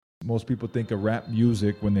Most people think of rap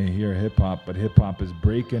music when they hear hip hop, but hip hop is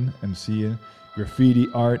breaking, MCing, graffiti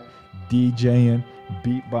art, DJing,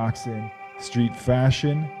 beatboxing, street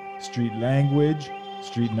fashion, street language,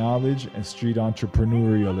 street knowledge, and street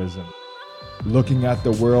entrepreneurialism. Looking at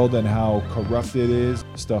the world and how corrupt it is,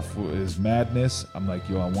 stuff is madness. I'm like,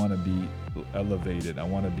 yo, I want to be elevated. I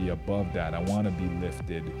want to be above that. I want to be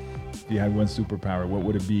lifted. If you had one superpower, what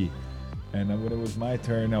would it be? And then when it was my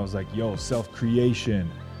turn, I was like, yo, self-creation.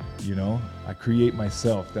 You know, I create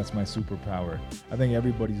myself. That's my superpower. I think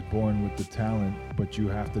everybody's born with the talent, but you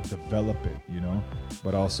have to develop it, you know,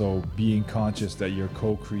 but also being conscious that you're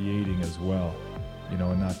co-creating as well, you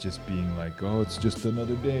know, and not just being like, oh, it's just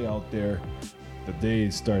another day out there. The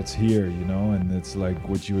day starts here, you know, and it's like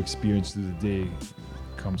what you experience through the day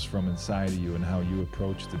comes from inside of you and how you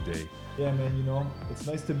approach the day. Yeah, man, you know, it's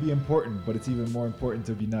nice to be important, but it's even more important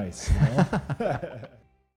to be nice, you know?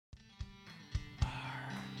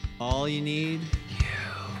 All you need,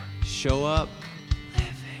 you. Show up,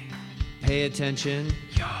 living. Pay attention,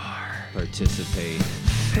 your. Participate.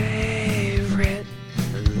 Favorite.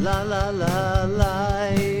 La la la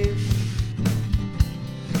life.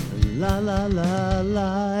 La la la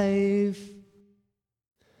life.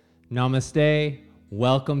 Namaste.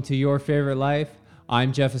 Welcome to Your Favorite Life.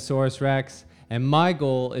 I'm Jeffosaurus Rex, and my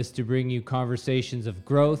goal is to bring you conversations of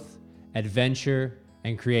growth, adventure,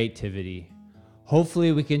 and creativity.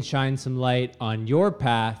 Hopefully we can shine some light on your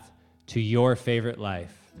path to your favorite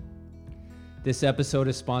life. This episode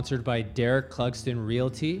is sponsored by Derek Clugston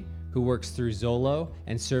Realty, who works through Zolo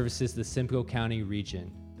and services the Simcoe County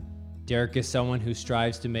region. Derek is someone who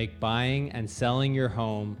strives to make buying and selling your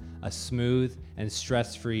home a smooth and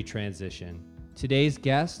stress-free transition. Today's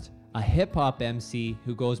guest, a hip-hop MC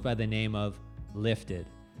who goes by the name of LIFTID.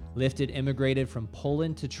 LIFTID immigrated from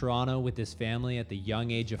Poland to Toronto with his family at the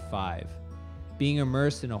young age of 5. Being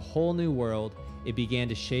immersed in a whole new world, it began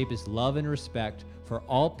to shape his love and respect for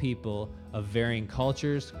all people of varying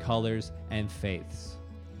cultures, colors, and faiths.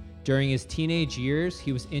 During his teenage years,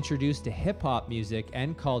 he was introduced to hip-hop music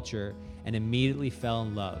and culture and immediately fell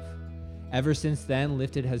in love. Ever since then,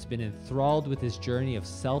 LIFTID has been enthralled with his journey of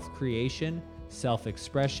self-creation,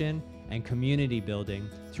 self-expression, and community building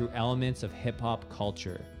through elements of hip-hop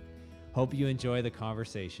culture. Hope you enjoy the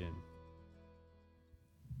conversation.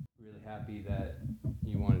 Really happy that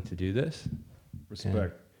you wanted to do this. Respect.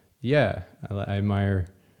 And yeah, I admire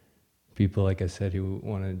people, like I said, who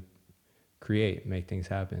want to create, make things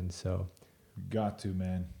happen. So, got to,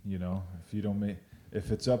 man. You know, if you don't make,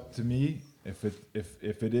 if it's up to me, if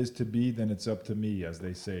it is to be, then it's up to me, as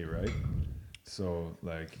they say, right? So,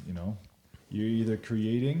 like, you know, you're either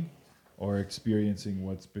creating or experiencing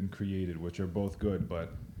what's been created, which are both good.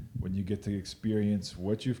 But when you get to experience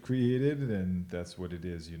what you've created, then that's what it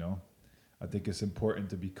is, you know? I think it's important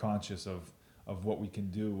to be conscious of what we can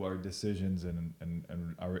do, our decisions,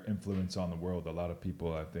 and our influence on the world. A lot of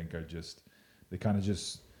people, I think, are just, they kind of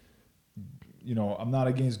just, you know, I'm not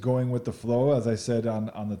against going with the flow, as I said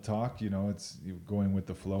on the talk, you know, it's going with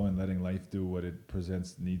the flow and letting life do what it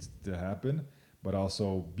presents needs to happen, but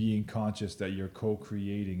also being conscious that you're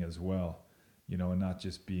co-creating as well, you know, and not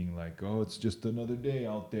just being like, oh, it's just another day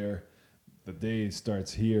out there. The day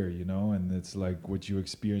starts here, you know, and it's like what you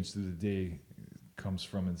experience through the day comes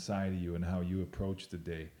from inside of you and how you approach the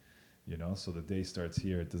day, you know, so the day starts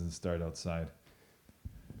here, it doesn't start outside.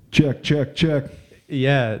 Check.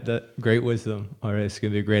 yeah, great wisdom. All right, it's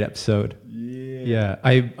going to be a great episode. Yeah.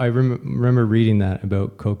 I remember reading that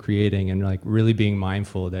about co-creating and like really being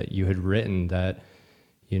mindful that you had written that,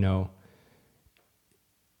 you know,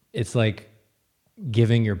 it's like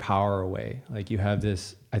giving your power away. Like you have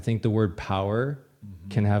this, I think the word power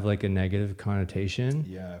can have like a negative connotation.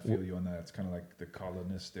 Yeah, I feel you on that. It's kind of like the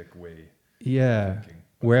colonistic way. Yeah. Of thinking.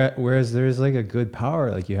 Whereas there's like a good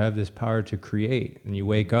power, like you have this power to create, and you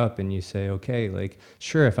wake up and you say, okay, like,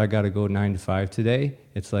 sure, if I got to go 9 to 5 today,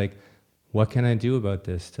 it's like, what can I do about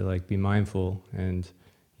this to like be mindful and,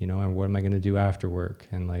 you know, and what am I going to do after work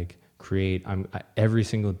and like create. Every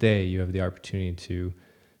single day you have the opportunity to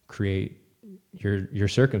create your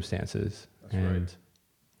circumstances. That's right.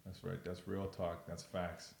 That's right. That's real talk. That's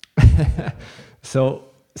facts.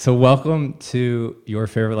 So welcome to Your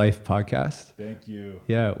Favorite Life podcast. Thank you.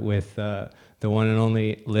 Yeah, with the one and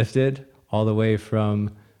only LIFTID, all the way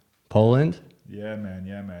from Poland. Yeah,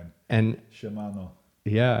 man. And Shimano.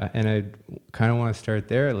 Yeah, and I kind of want to start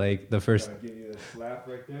there. Like the first. I'll give you a slap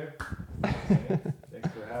right there. Okay. Thanks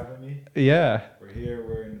for having me. Yeah. We're here.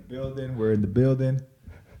 We're in the building.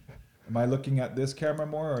 Am I looking at this camera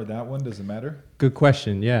more or that one? Does it matter? Good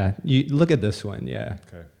question. Yeah. You look at this one. Yeah.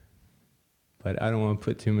 Okay. but I don't want to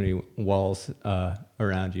put too many walls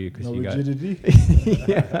around you because No you rigidity.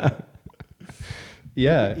 got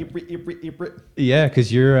yeah. Yeah,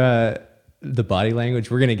 because you're the body language.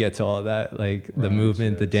 We're gonna get to all of that, like the Right,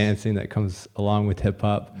 movement, the yes. dancing that comes along with hip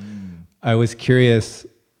hop. I was curious,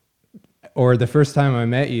 or the first time I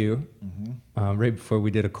met you, right before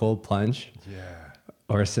we did a cold plunge,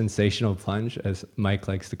 or a sensational plunge, as Mike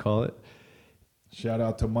likes to call it. Shout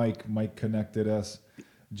out to Mike. Mike connected us.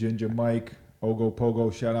 Ginger Mike, Ogo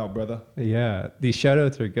Pogo. Shout out, brother. Yeah, these shout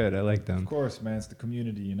outs are good. I like them. Of course, man. It's the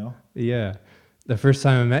community, you know. Yeah. The first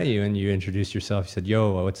time I met you and you introduced yourself, you said,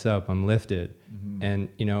 "Yo, what's up? I'm Lifted." And,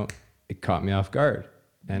 you know, it caught me off guard.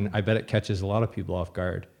 And I bet it catches a lot of people off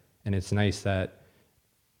guard. And it's nice that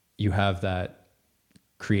you have that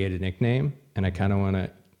created nickname. And I kind of want to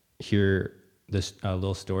hear this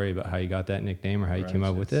little story about how you got that nickname or how you came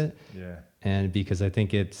up with it. Yeah. And because I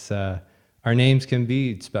think it's, our names can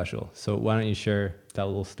be special. So why don't you share that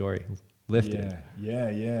little story? Lifted.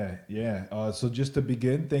 Yeah. So just to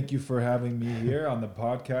begin, thank you for having me here on the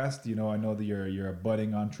podcast. You know, I know that you're a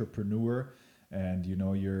budding entrepreneur, and you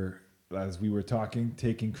know you're, as we were talking,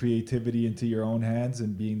 taking creativity into your own hands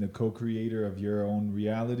and being the co-creator of your own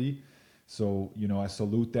reality. So you know, I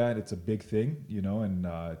salute that. It's a big thing, you know, and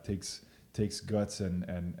it takes guts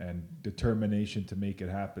and determination to make it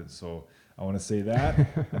happen. So I want to say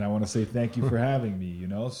that, and I want to say thank you for having me. You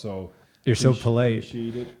know, so You're so polite.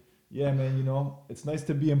 Appreciate it. Yeah, man, you know, it's nice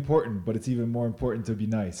to be important, but it's even more important to be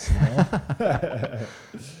nice, you know?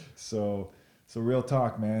 So real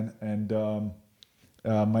talk, man. And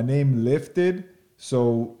my name Lifted.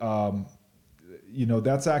 So, you know,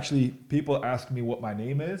 that's actually, people ask me what my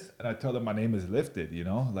name is, and I tell them my name is Lifted, you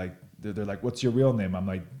know? Like, they're like, what's your real name? I'm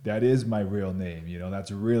like, that is my real name, you know?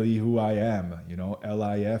 That's really who I am, you know?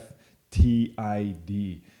 LIFTID.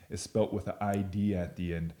 It's spelt with an ID at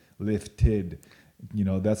the end. Lifted. You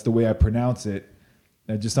know, that's the way I pronounce it.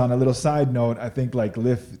 And just on a little side note, I think like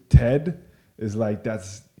lifted is like,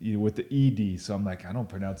 that's, you know, with the ED. So I'm like, I don't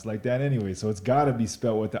pronounce it like that anyway. So it's got to be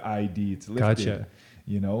spelled with the ID. It's lifted, Gotcha.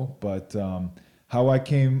 you know. But how I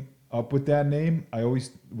came up with that name, I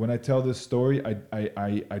always, when I tell this story,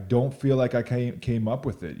 I don't feel like I came up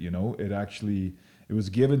with it, you know. It was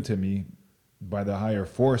given to me by the higher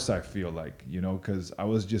force, I feel like, you know, because I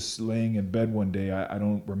was just laying in bed one day. I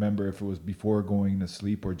don't remember if it was before going to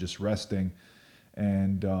sleep or just resting.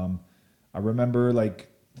 And I remember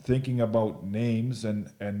like thinking about names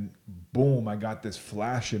and boom, I got this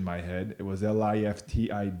flash in my head. It was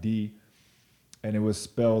LIFTID, and it was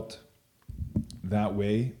spelt that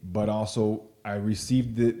way, but also I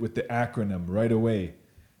received it with the acronym right away.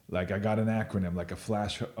 Like I got an acronym, like a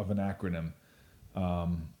flash of an acronym.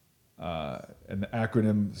 And the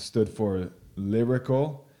acronym stood for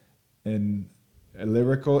lyrical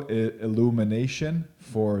illumination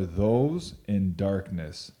for those in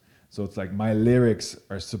darkness. So it's like my lyrics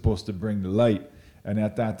are supposed to bring the light. And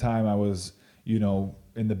at that time I was, you know,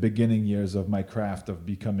 in the beginning years of my craft of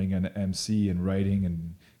becoming an MC and writing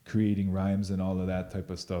and creating rhymes and all of that type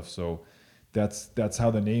of stuff. So that's how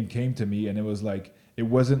the name came to me. And it was like, it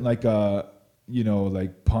wasn't like a, you know,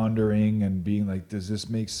 like pondering and being like, does this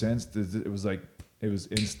make sense? It was like, it was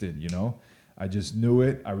instant, you know. I just knew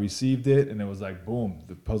it. I received it, and it was like, boom,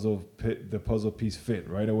 the puzzle piece fit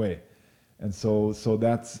right away. And so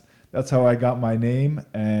that's how I got my name,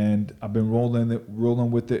 and I've been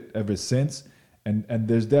rolling with it ever since. And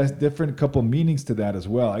there's different couple meanings to that as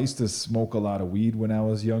well. I used to smoke a lot of weed when I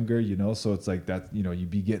was younger, you know. So it's like that, you know, you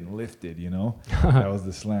be getting lifted, you know. That was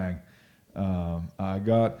the slang. I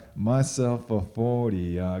got myself a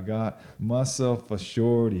 40. I got myself a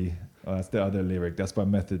shorty. Oh, that's the other lyric. That's by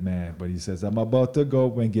Method Man. But he says, I'm about to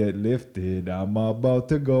go and get lifted. I'm about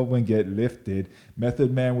to go and get lifted.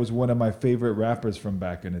 Method Man was one of my favorite rappers from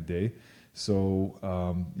back in the day.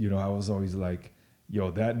 So, you know, I was always like, yo,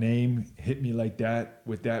 that name hit me like that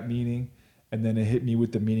with that meaning. And then it hit me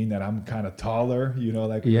with the meaning that I'm kind of taller, you know,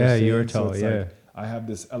 like yeah, you're tall, yeah. Like, I have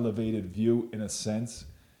this elevated view in a sense.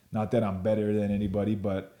 Not that I'm better than anybody,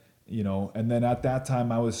 but, you know, and then at that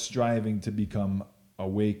time I was striving to become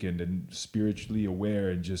awakened and spiritually aware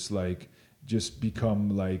and just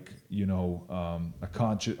become like, you know,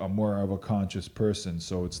 a more of a conscious person.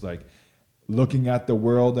 So it's like looking at the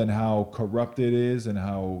world and how corrupt it is and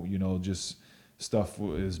how, you know, just stuff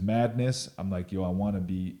is madness. I'm like, yo, I want to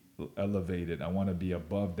be elevated. I want to be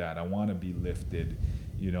above that. I want to be lifted,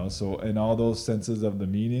 you know. So in all those senses of the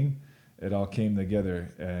meaning, it all came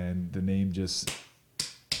together, and the name just,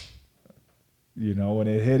 you know, when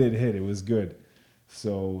it hit, it was good.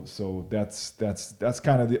 So that's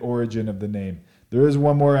kind of the origin of the name. There is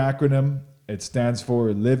one more acronym. It stands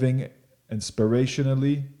for living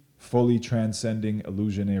inspirationally, fully transcending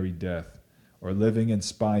illusionary death, or living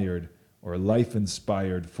inspired, or life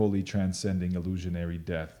inspired, fully transcending illusionary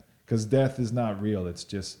death. Because death is not real. It's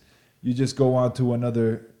just, you just go on to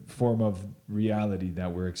another form of reality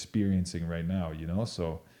that we're experiencing right now, you know?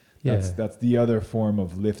 So that's the other form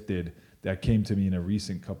of lifted that came to me in a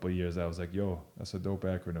recent couple of years. I was like, yo, that's a dope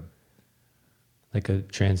acronym. Like a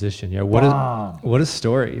transition. Yeah. What a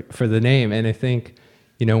story for the name. And I think,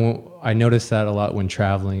 you know, I notice that a lot when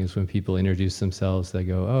traveling is when people introduce themselves, they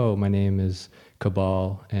go, oh, my name is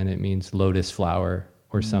Cabal and it means lotus flower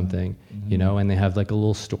or something, you know, and they have like a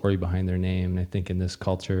little story behind their name. And I think in this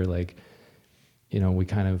culture, like, you know, we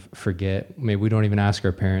kind of forget, maybe we don't even ask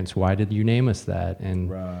our parents, why did you name us that?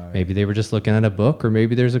 And maybe they were just looking at a book, or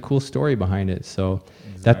maybe there's a cool story behind it. So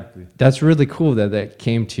that's really cool that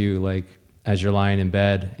came to you, like, as you're lying in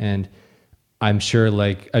bed. And I'm sure,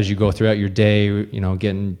 like, as you go throughout your day, you know,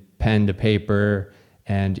 getting pen to paper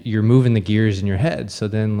and you're moving the gears in your head. So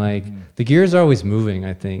then, like, the gears are always moving,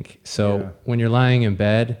 I think. So when you're lying in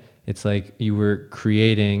bed, it's like you were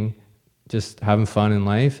creating, just having fun in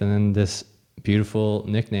life. And then this beautiful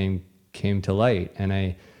nickname came to light,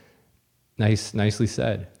 and nicely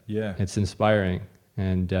said. Yeah, it's inspiring.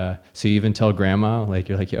 And so you even tell grandma, like,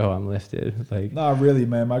 you're like, yo, I'm lifted. Like, not really,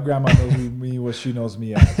 man. My grandma knows me what she knows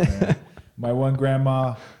me as, man. My one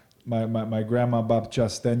grandma, my grandma Babcha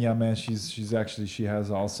Stenya, man, she has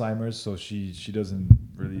Alzheimer's, so she doesn't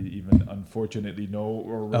really even unfortunately know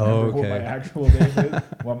or remember what my actual name is,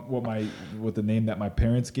 what the name that my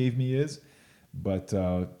parents gave me is. But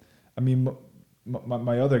I mean,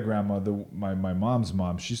 my other grandma, my mom's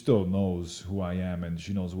mom, she still knows who I am and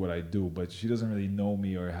she knows what I do, but she doesn't really know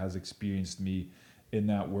me or has experienced me in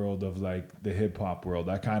that world of like the hip hop world.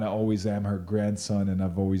 I kind of always am her grandson, and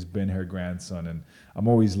I've always been her grandson, and I'm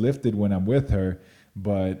always lifted when I'm with her,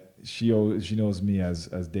 but she knows me as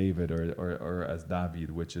David or as David,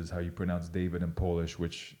 which is how you pronounce David in Polish,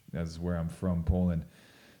 which is where I'm from, Poland.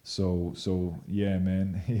 So yeah,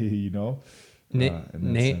 man, you know, in that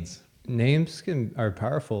sense. Names are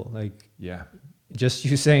powerful. Like, yeah, just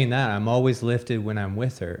you saying that, I'm always lifted when I'm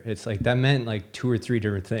with her. It's like that meant like 2 or 3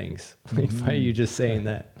 different things. Like, why are you just saying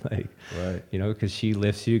that? Like, right, you know, because she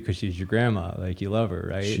lifts you because she's your grandma. Like, you love her,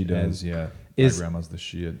 right? She does, yeah. My grandma's the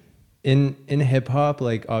shit. In hip hop,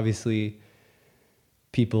 like, obviously,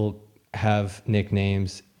 people have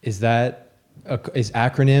nicknames. Is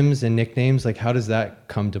acronyms and nicknames, like, how does that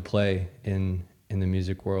come to play in the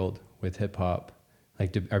music world with hip hop?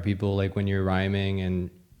 Like, are people, like, when you're rhyming and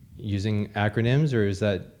using acronyms, or is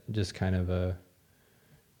that just kind of a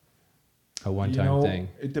one-time thing?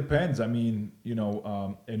 It depends. I mean, you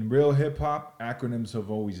know, in real hip hop, acronyms have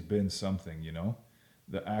always been something, you know.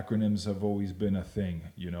 The acronyms have always been a thing,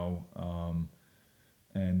 you know.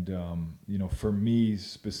 You know, for me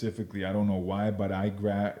specifically, I don't know why, but I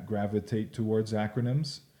gravitate towards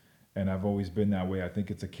acronyms, and I've always been that way. I think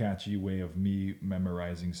it's a catchy way of me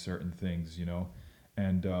memorizing certain things, you know.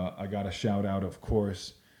 And I got to shout out, of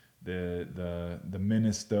course, the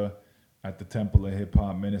minister at the Temple of Hip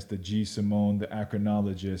Hop, Minister G. Simone, the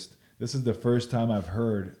acronologist. This is the first time I've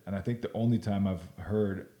heard, and I think the only time I've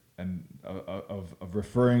heard of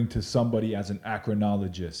referring to somebody as an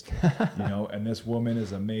acronologist, you know. And this woman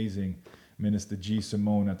is amazing, Minister G.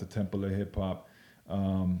 Simone at the Temple of Hip Hop.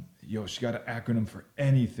 She got an acronym for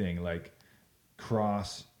anything, like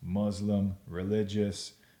cross, Muslim,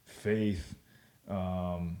 religious, faith,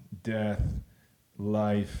 death,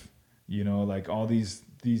 life, you know, like all these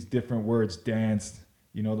different words, dance,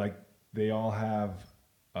 you know, like they all have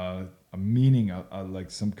a meaning,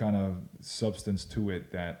 like some kind of substance to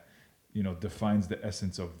it that, you know, defines the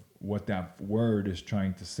essence of what that word is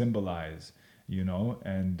trying to symbolize, you know.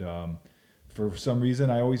 And for some reason,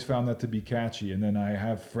 I always found that to be catchy. And then I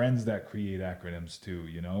have friends that create acronyms too,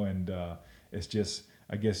 you know, and it's just,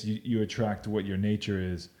 I guess you attract what your nature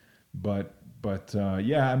is. But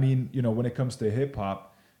yeah, I mean, you know, when it comes to hip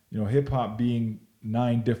hop, you know, hip hop being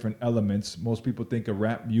 9 different elements, most people think of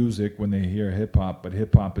rap music when they hear hip hop, but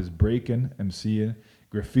hip hop is breaking, MCing,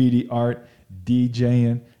 graffiti art,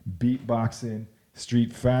 DJing, beatboxing,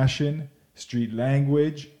 street fashion, street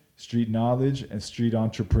language, street knowledge, and street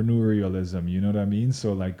entrepreneurialism. You know what I mean?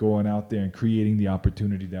 So like going out there and creating the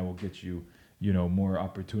opportunity that will get you, you know, more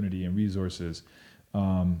opportunity and resources.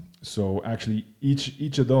 So actually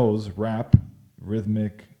each of those, rap,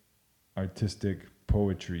 rhythmic, artistic,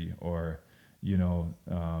 poetry, or, you know,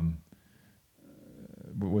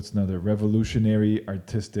 what's another, revolutionary,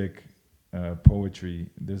 artistic, poetry.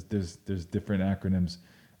 There's different acronyms.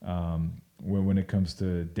 When it comes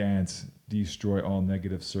to dance, destroy all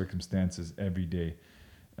negative circumstances every day.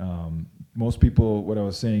 most people, what I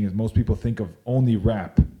was saying is most people think of only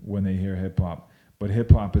rap when they hear hip hop, but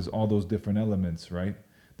hip hop is all those different elements, right?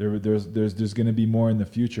 There's going to be more in the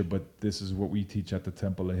future, but this is what we teach at the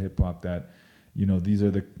Temple of Hip Hop, that, you know, these are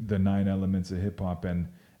the 9 elements of hip hop, and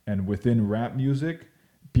within rap music,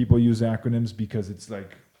 people use acronyms because it's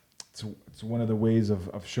like, it's one of the ways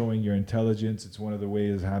of showing your intelligence. It's one of the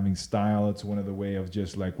ways of having style. It's one of the way of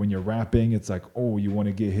just like when you're rapping, it's like, oh, you want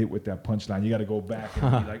to get hit with that punchline. You got to go back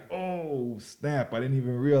and be like, oh, snap. I didn't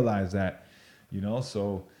even realize that, you know?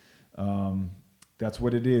 So that's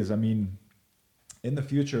what it is. I mean, in the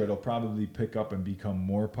future, it'll probably pick up and become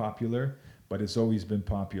more popular, but it's always been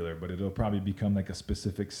popular, but it'll probably become like a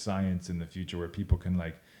specific science in the future where people can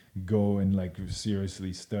like go and like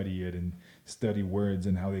seriously study it and study words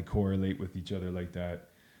and how they correlate with each other like that.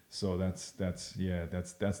 So that's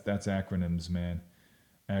acronyms, man.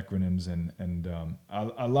 Acronyms, and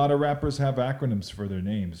a lot of rappers have acronyms for their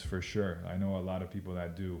names, for sure. I know a lot of people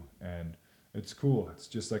that do, and it's cool. It's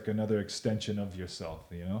just like another extension of yourself,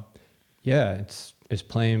 you know? Yeah, it's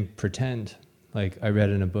playing pretend. Like I read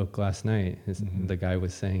in a book last night, the guy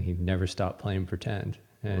was saying he never stopped playing pretend.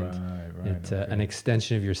 And right. it's an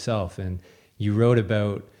extension of yourself. And you wrote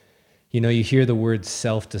about, you know, you hear the word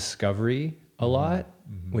self-discovery a lot,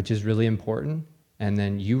 which is really important. And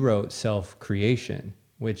then you wrote self-creation,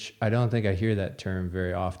 which I don't think I hear that term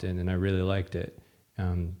very often, and I really liked it.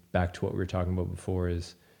 Back to what we were talking about before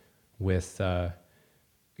is with,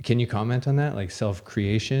 can you comment on that, like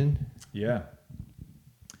self-creation? Yeah,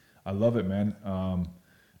 I love it, man.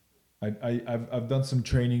 I've done some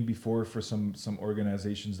training before for some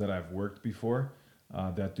organizations that I've worked before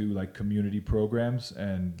that do like community programs,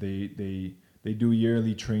 and they do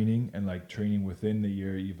yearly training and like training within the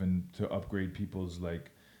year even to upgrade people's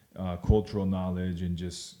like cultural knowledge and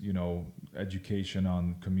just, you know, education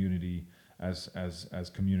on community as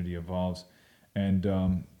community evolves.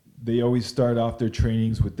 And they always start off their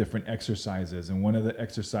trainings with different exercises, and one of the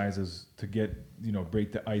exercises to get, you know,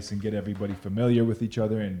 break the ice and get everybody familiar with each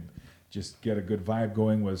other and just get a good vibe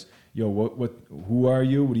going was, yo, who are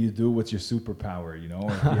you? What do you do? What's your superpower? You know,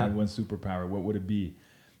 if you had one superpower, what would it be?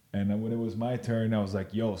 And then when it was my turn, I was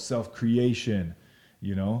like, yo, self-creation.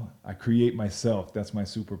 You know, I create myself. That's my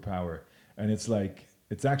superpower. And it's like,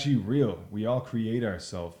 it's actually real. We all create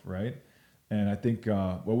ourselves, right? And I think,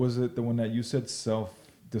 what was it? The one that you said,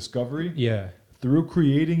 self-discovery? Yeah. Through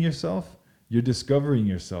creating yourself, you're discovering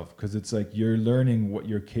yourself, because it's like you're learning what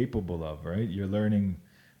you're capable of, right? You're learning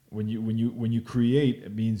when you create,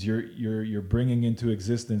 it means you're bringing into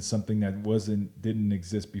existence something that didn't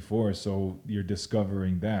exist before. So you're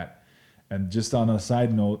discovering that. And just on a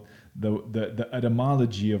side note, the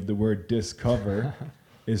etymology of the word discover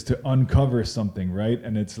is to uncover something, right?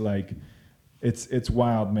 And it's like, it's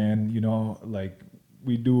wild, man. You know, like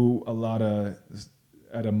we do a lot of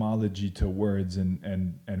etymology to words,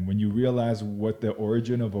 and when you realize what the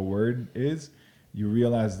origin of a word is, you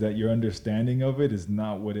realize that your understanding of it is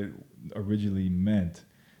not what it originally meant,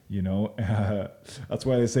 you know? That's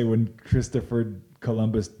why they say when Christopher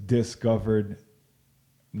Columbus discovered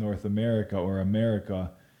North America or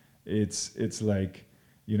America, it's like,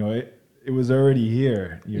 you know, it was already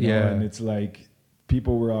here, you know? Yeah. And it's like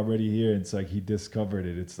people were already here. It's like he discovered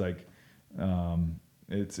it. It's like,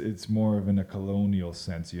 it's more of in a colonial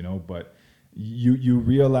sense, you know, but you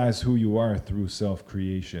realize who you are through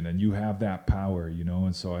self-creation, and you have that power, you know.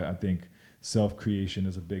 And so I think self-creation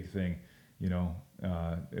is a big thing, you know.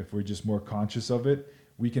 If we're just more conscious of it,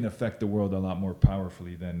 we can affect the world a lot more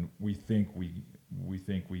powerfully than we think we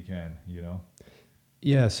can, you know.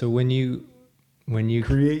 Yeah. So when you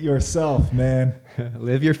create yourself, man.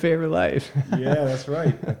 live your favorite life. Yeah, that's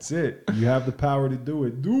right. That's it. You have the power to do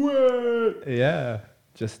it. Do it. Yeah.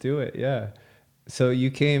 Just do it. Yeah. So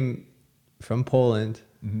you came from Poland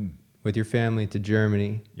with your family to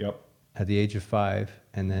Germany. Yep. At the age of 5,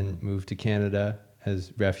 and then moved to Canada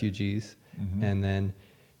as refugees. And then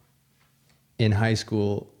in high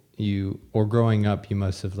school, or growing up, you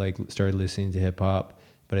must have like started listening to hip hop.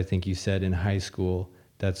 But I think you said in high school,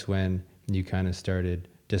 that's when you kind of started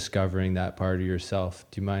discovering that part of yourself.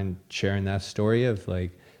 Do you mind sharing that story of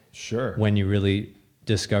like, sure, when you really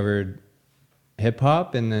discovered hip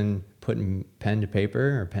hop and then putting pen to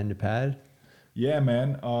paper or pen to pad? Yeah,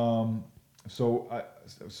 man.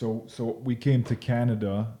 So we came to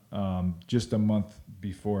Canada just a month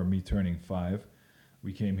before me turning 5.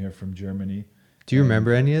 We came here from Germany. Do you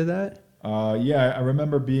remember any of that? Yeah, I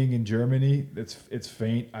remember being in Germany. It's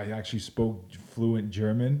faint. I actually spoke fluent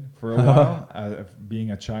German for a while,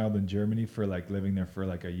 being a child in Germany, for like living there for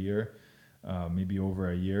like a year, maybe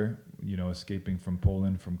over a year, you know, escaping from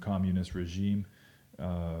Poland, from communist regime.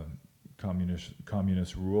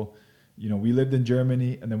 communist rule. You know, we lived in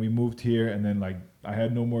Germany and then we moved here, and then like I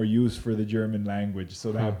had no more use for the German language,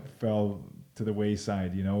 so that fell to the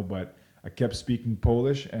wayside, you know. But I kept speaking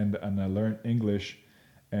Polish, and I learned English,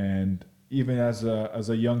 and even as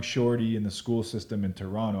a young shorty in the school system in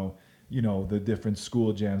Toronto, you know, the different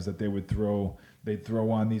school jams that they'd throw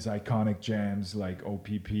on these iconic jams like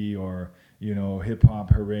OPP or, you know, Hip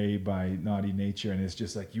Hop Hooray by Naughty Nature, and it's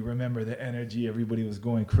just like you remember the energy, everybody was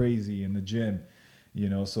going crazy in the gym, you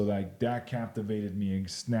know. So like that captivated me and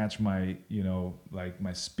snatched my, you know, like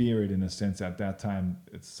my spirit in a sense at that time.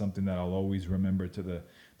 It's something that I'll always remember to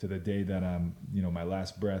the day that I'm, you know, my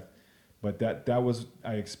last breath. But that was,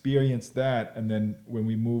 I experienced that, and then when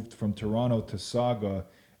we moved from Toronto to Saga,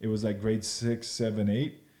 it was like grade 6, 7,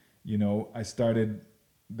 8. You know, I started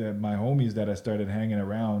my homies that I started hanging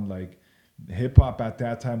around, like hip hop at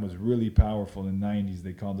that time was really powerful in the 90s.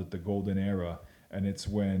 They called it the golden era. And it's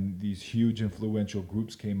when these huge influential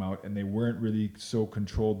groups came out, and they weren't really so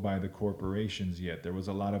controlled by the corporations yet. There was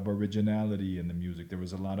a lot of originality in the music. There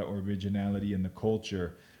was a lot of originality in the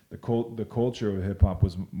culture. The culture of hip hop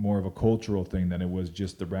was more of a cultural thing than it was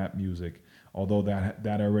just the rap music. Although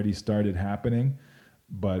that already started happening,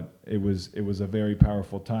 but it was a very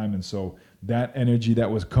powerful time. And so that energy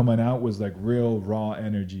that was coming out was like real raw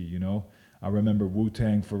energy, you know. I remember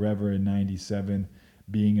Wu-Tang Forever in '97,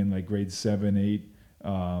 being in like grade 7, 8.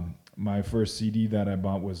 My first CD that I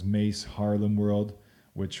bought was Mace Harlem World,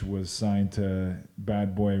 which was signed to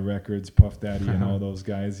Bad Boy Records, Puff Daddy, and all those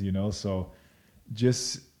guys, you know. So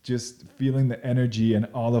just feeling the energy, and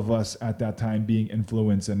all of us at that time being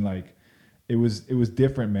influenced, and like it was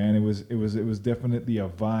different, man. It was definitely a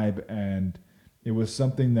vibe, and it was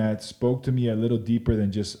something that spoke to me a little deeper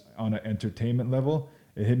than just on an entertainment level.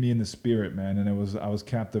 It hit me in the spirit, man, and I was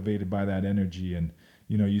captivated by that energy. And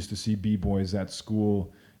you know, used to see b-boys at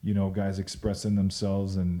school, you know, guys expressing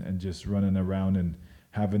themselves and just running around and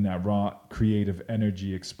having that raw creative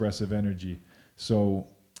energy, expressive energy. So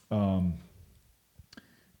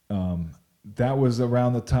that was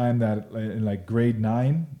around the time that in like grade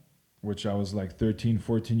 9, which I was like 13,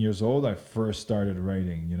 14 years old, I first started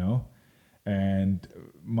writing, you know. And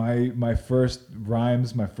my first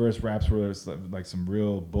rhymes, my first raps were like some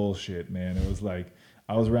real bullshit, man. It was like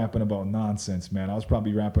I was rapping about nonsense, man. I was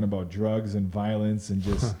probably rapping about drugs and violence and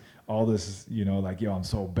just all this, you know, like, yo, I'm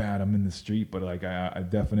so bad, I'm in the street. But like I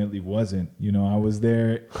definitely wasn't, you know. I was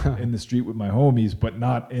there in the street with my homies, but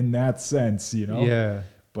not in that sense, you know. Yeah.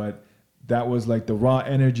 But that was like the raw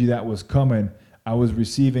energy that was coming. I was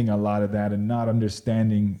receiving a lot of that and not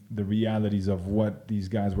understanding the realities of what these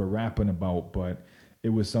guys were rapping about. But it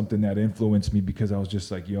was something that influenced me because I was just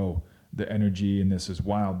like, yo, the energy in this is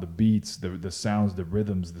wild. The beats, the sounds, the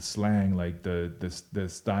rhythms, the slang, like the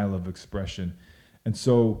style of expression. And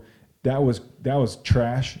so that was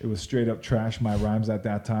trash. It was straight up trash, my rhymes at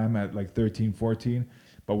that time at like 13, 14.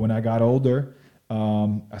 But when I got older,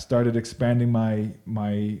 I started expanding my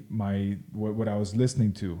what I was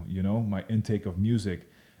listening to, you know, my intake of music.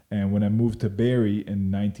 And when I moved to Barrie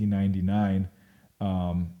in 1999,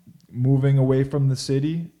 moving away from the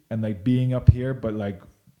city and like being up here, but like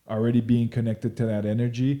already being connected to that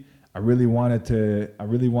energy, I really wanted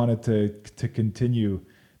to continue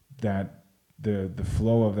that the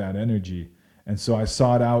flow of that energy. And so I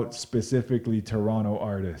sought out specifically Toronto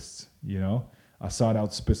artists, you know. I sought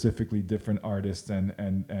out specifically different artists and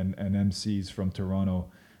MCs from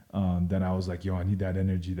Toronto that I was like, yo, I need that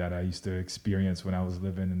energy that I used to experience when I was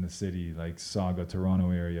living in the city, like Saga, Toronto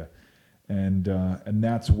area. And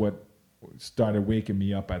that's what started waking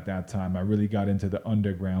me up at that time. I really got into the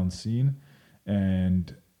underground scene.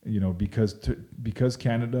 And, you know, because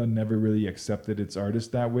Canada never really accepted its artists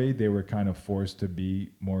that way, they were kind of forced to be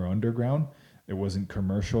more underground. It wasn't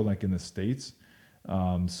commercial like in the States.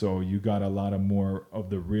 So you got a lot of more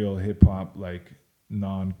of the real hip hop, like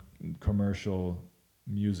non-commercial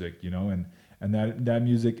music, you know, and that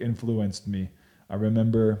music influenced me. I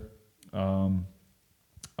remember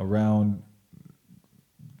around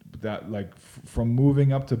that, like from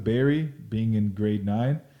moving up to Barrie, being in grade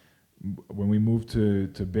 9, when we moved to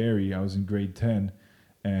Barrie, I was in grade 10,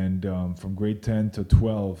 and from grade 10 to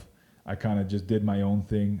 12, I kind of just did my own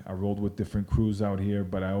thing. I rolled with different crews out here,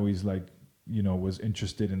 but I always like, you know, was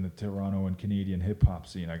interested in the Toronto and Canadian hip hop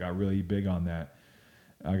scene. I got really big on that.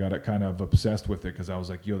 I got kind of obsessed with it because I was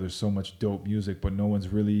like, yo, there's so much dope music, but no one's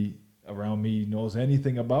really around me knows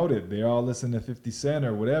anything about it. They all listen to 50 Cent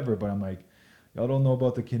or whatever, but I'm like, y'all don't know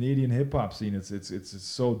about the Canadian hip hop scene. It's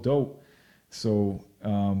so dope. So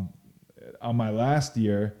on my last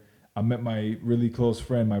year, I met my really close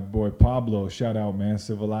friend, my boy Pablo. Shout out, man,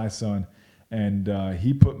 Civilized Son. and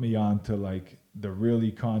he put me on to like the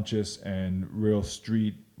really conscious and real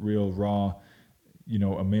street, real raw,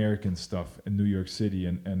 American stuff in New York City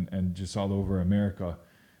and just all over America,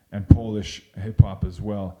 and Polish hip hop as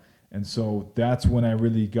well. And so that's when I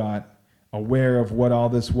really got aware of what all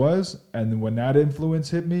this was. And when that influence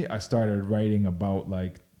hit me, I started writing about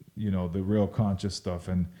like, the real conscious stuff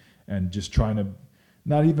and just trying to,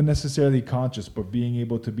 not even necessarily conscious, but being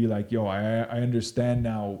able to be like, yo, I understand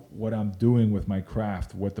now what I'm doing with my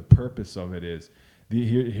craft, what the purpose of it is.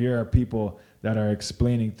 Here are people that are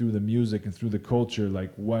explaining through the music and through the culture,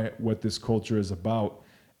 like what this culture is about.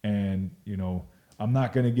 And, I'm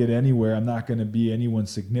not going to get anywhere. I'm not going to be anyone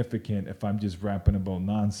significant if I'm just rapping about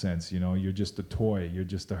nonsense. You're just a toy. You're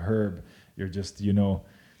just a herb. You're just,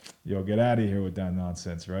 get out of here with that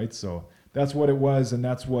nonsense, right? So that's what it was. And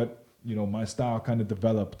that's what, my style kind of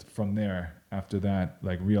developed from there after that,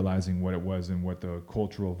 like realizing what it was and what the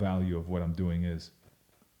cultural value of what I'm doing is.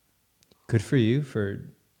 Good for you for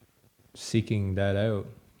seeking that out,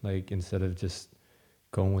 like instead of just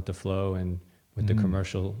going with the flow and with the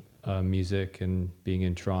commercial music and being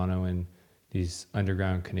in Toronto and these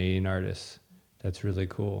underground Canadian artists. That's really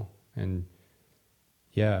cool and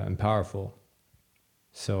and powerful.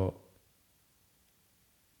 So,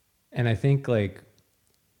 and I think like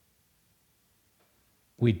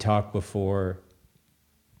we talked before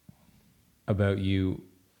about you,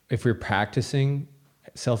 if we're practicing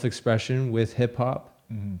self-expression with hip hop,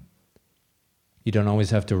 you don't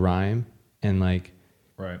always have to rhyme and like,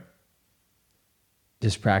 right.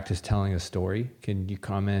 Just practice telling a story. Can you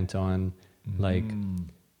comment on like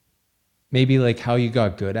maybe like how you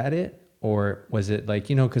got good at it? Or was it like,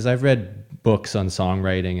 because I've read books on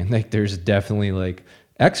songwriting and like there's definitely like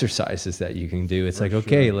exercises that you can do. It's for like,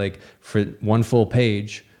 okay, sure. Like for one full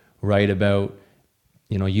page, write about,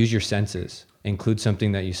 use your senses. Include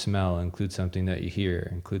something that you smell, include something that you hear,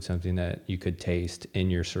 include something that you could taste in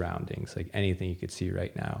your surroundings, like anything you could see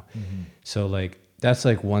right now. So like, that's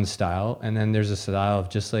like one style. And then there's a style of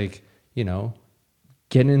just like,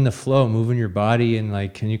 getting in the flow, moving your body. And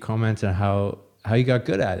like, can you comment on how you got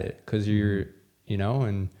good at it? Cause you're,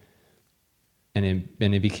 and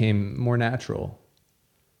it became more natural.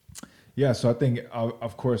 Yeah. So I think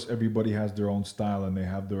of course everybody has their own style and they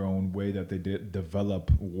have their own way that they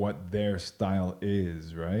develop what their style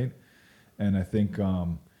is. Right. And I think,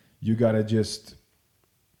 you gotta just,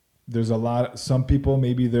 there's some people,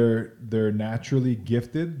 maybe they're naturally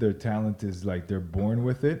gifted. Their talent is like, they're born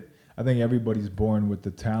with it. I think everybody's born with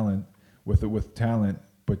the talent, with talent,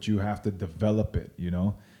 but you have to develop it,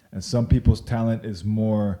 And some people's talent is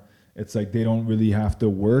more, it's like they don't really have to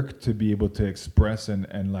work to be able to express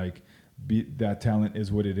and like that talent is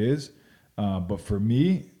what it is. But for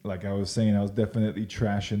me, like I was saying, I was definitely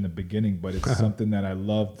trash in the beginning, but it's something that I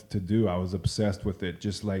loved to do. I was obsessed with it,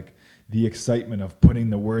 just like the excitement of putting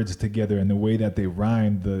the words together and the way that they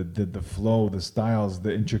rhymed, the flow, the styles,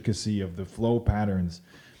 the intricacy of the flow patterns.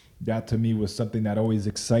 That to me was something that always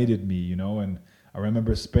excited me, And I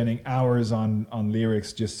remember spending hours on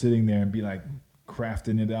lyrics, just sitting there and be like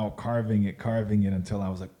crafting it out, carving it until I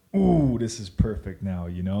was like, ooh, this is perfect now,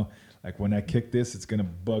 Like when I kick this, it's gonna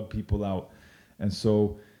bug people out. And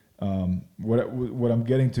so what I'm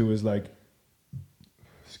getting to is like,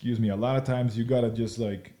 a lot of times you gotta just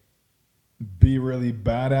like be really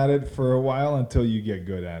bad at it for a while until you get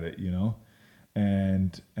good at it,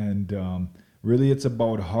 and really it's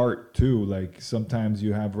about heart too. Like sometimes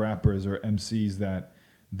you have rappers or MCs that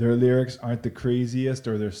their lyrics aren't the craziest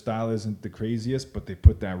or their style isn't the craziest, but they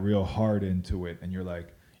put that real heart into it, and you're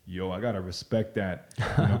like, yo, I gotta respect that,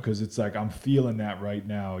 because it's like I'm feeling that right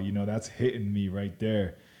now, that's hitting me right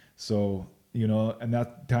there. So, and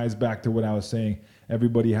that ties back to what I was saying.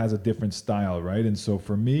 Everybody has a different style, right? And so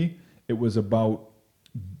for me, it was about,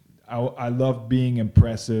 I love being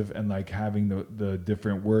impressive and like having the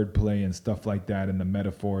different wordplay and stuff like that and the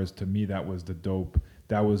metaphors. To me, that was the dope.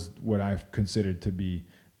 That was what I've considered to be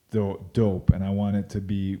dope. And I want it to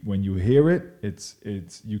be, when you hear it, it's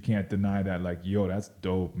you can't deny that, like, yo, that's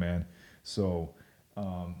dope, man. So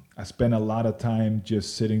I spent a lot of time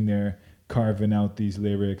just sitting there carving out these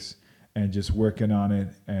lyrics and just working on it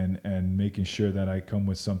and making sure that I come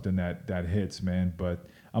with something that hits, man. But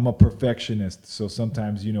I'm a perfectionist, so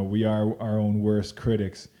sometimes, we are our own worst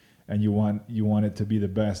critics, and you want it to be the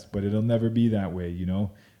best, but it'll never be that way,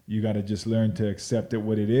 You got to just learn to accept it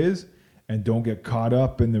what it is, and don't get caught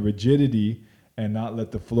up in the rigidity and not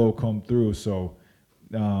let the flow come through. So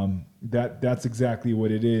that's exactly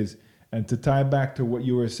what it is. And to tie back to what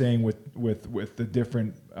you were saying with the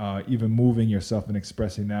different, even moving yourself and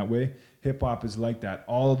expressing that way, hip hop is like that.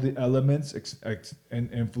 All of the elements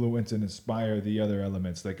and influence and inspire the other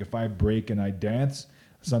elements. Like if I break and I dance,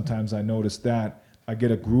 sometimes I notice that I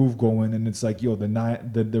get a groove going, and it's like, yo,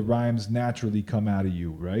 the rhymes naturally come out of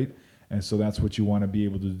you, right? And so that's what you want to be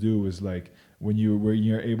able to do, is like when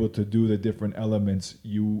you're able to do the different elements,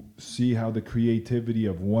 you see how the creativity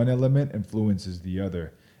of one element influences the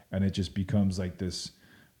other. And it just becomes like this.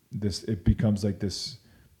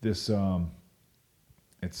 It's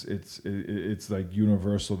like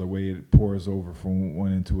universal, the way it pours over from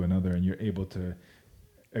one into another, and you're able to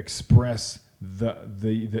express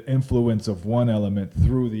the influence of one element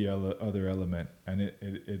through the other element. And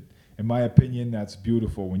it in my opinion, that's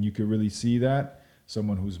beautiful when you can really see that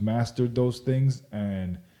someone who's mastered those things,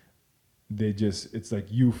 and it's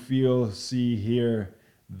like you feel, see, hear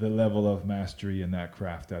the level of mastery in that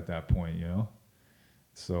craft at that point, you know?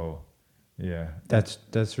 So, yeah.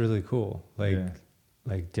 That's really cool.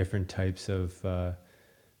 Like different types of,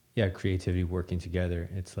 creativity working together.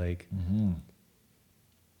 It's like,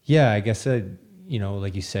 I guess,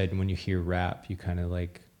 like you said, when you hear rap, you kind of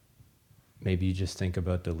like, maybe you just think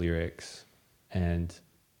about the lyrics and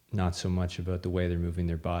not so much about the way they're moving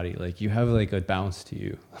their body. Like you have like a bounce to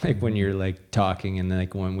you, like when you're like talking, and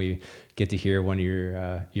like when we get to hear one of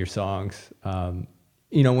your songs,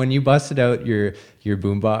 when you busted out your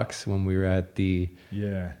boombox when we were at the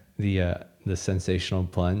sensational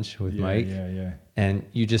plunge with Mike, and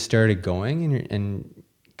you just started going and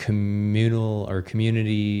communal or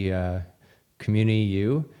community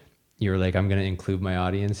you were like, I'm going to include my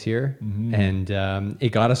audience here. And it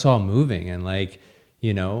got us all moving, and like,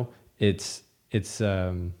 it's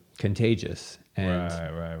contagious. And,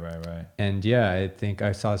 right. And I think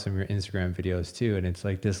I saw some of your Instagram videos too, and it's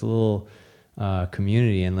like this little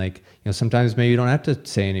community, and like, sometimes maybe you don't have to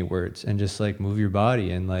say any words, and just like move your body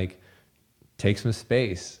and like take some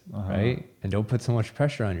space, right? And don't put so much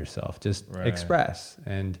pressure on yourself. Just express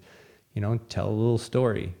and, tell a little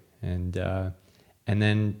story. And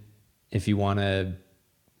then if you want to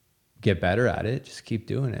get better at it, just keep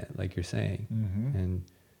doing it, like you're saying,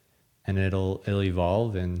 and it'll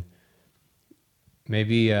evolve. And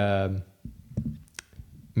maybe you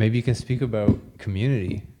can speak about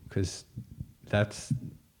community, because that's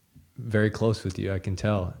very close with you, I can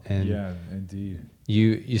tell. And yeah, indeed.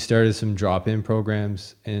 You started some drop-in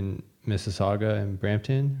programs in Mississauga and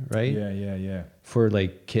Brampton, right? Yeah. For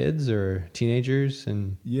like kids or teenagers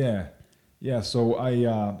and Yeah, so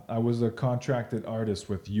I was a contracted artist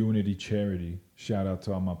with Unity Charity. Shout out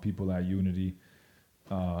to all my people at Unity.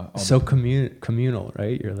 Communal,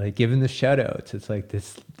 right? You're like giving the shout outs. It's like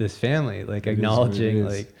this family, like acknowledging,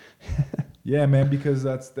 like. Yeah, man, because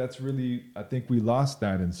that's really, I think we lost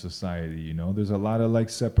that in society. There's a lot of like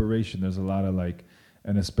separation. There's a lot of like,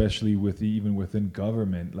 and especially even within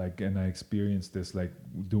government, like, and I experienced this like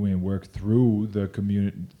doing work through the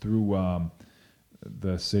community, through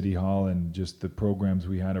the city hall, and just the programs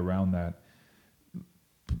we had around that.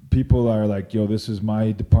 People are like, yo, this is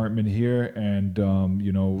my department here, and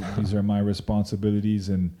these are my responsibilities,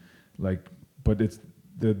 and like, but it's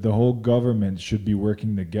the whole government should be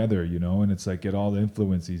working together, and it's like it all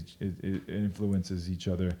influences each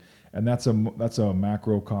other, and that's a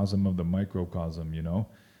macrocosm of the microcosm,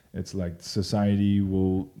 It's like society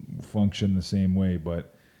will function the same way,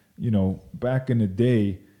 but back in the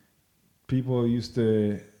day, people used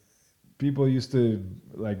to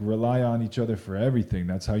like rely on each other for everything.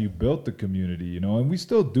 That's how you built the community, and we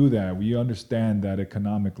still do that. We understand that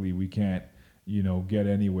economically we can't, get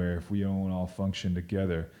anywhere if we don't all function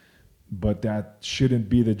together. But that shouldn't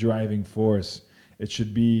be the driving force. It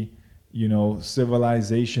should be,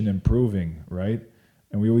 civilization improving, right?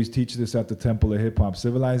 And we always teach this at the Temple of Hip Hop.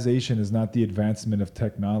 Civilization is not the advancement of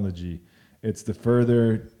technology. It's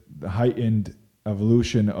the heightened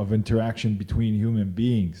evolution of interaction between human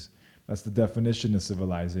beings. That's the definition of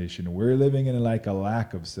civilization. We're living in like a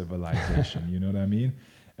lack of civilization, you know what I mean?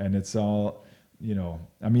 And it's all,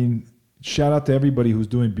 shout out to everybody who's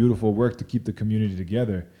doing beautiful work to keep the community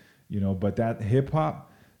together, but that hip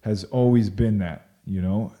hop has always been that,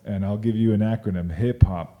 and I'll give you an acronym: hip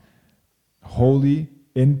hop, holy,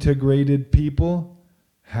 integrated people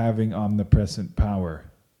having omnipresent power.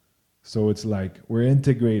 So it's like we're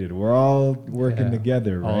integrated. We're all working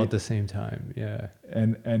together, right? All at the same time, yeah.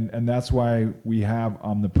 And that's why we have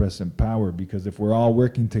omnipresent power, because if we're all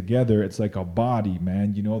working together, it's like a body,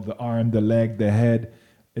 man. The arm, the leg, the head,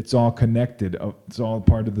 it's all connected. It's all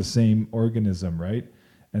part of the same organism, right?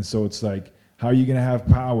 And so it's like, how are you going to have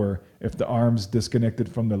power if the arm's disconnected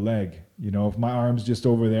from the leg? You know, if my arm's just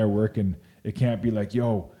over there working, it can't be like,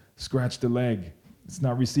 yo, scratch the leg. It's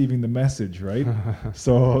not receiving the message, right?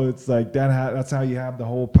 So it's like that's how you have the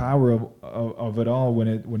whole power of it all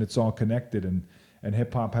when it's all connected. And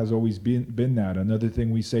hip hop has always been that. Another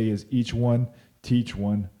thing we say is each one teach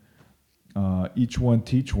one,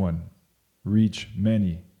 reach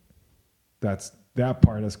many. That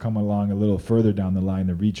part has come along a little further down the line,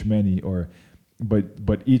 to reach many,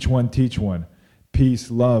 but each one teach one.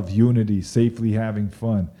 Peace, love, unity, safely having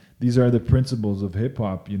fun. These are the principles of hip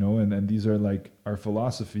hop, you know, and these are like our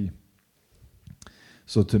philosophy.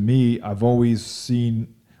 So to me, I've always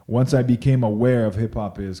seen, once I became aware of hip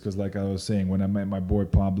hop because like I was saying, when I met my boy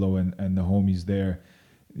Pablo and the homies there,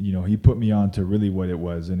 you know, he put me on to really what it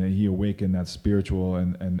was, and he awakened that spiritual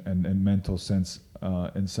and mental sense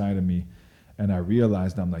inside of me. And I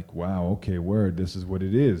realized, I'm like, wow, okay, word, this is what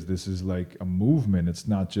it is. This is like a movement. It's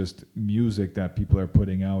not just music that people are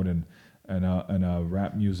putting out and a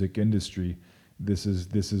rap music industry. This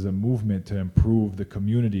is a movement to improve the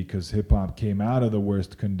community, because hip hop came out of the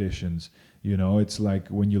worst conditions. You know, it's like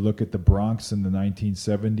when you look at the Bronx in the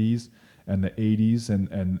 1970s and the 80s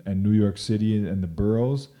and New York City and the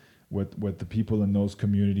boroughs, what the people in those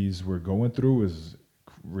communities were going through is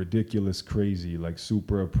ridiculous, crazy, like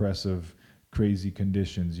super oppressive, crazy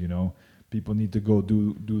conditions, you know. People need to go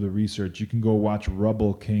do the research. You can go watch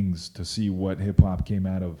Rubble Kings to see what hip hop came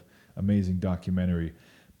out of. Amazing documentary.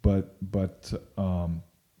 But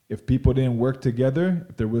if people didn't work together,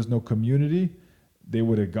 if there was no community, they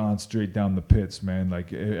would have gone straight down the pits, man.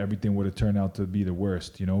 Like everything would have turned out to be the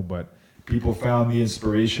worst, you know. But people found the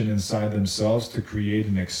inspiration inside themselves to create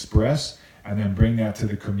and express, and then bring that to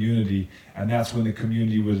the community. And that's when the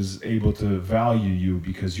community was able to value you,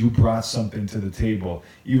 because you brought something to the table.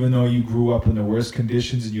 Even though you grew up in the worst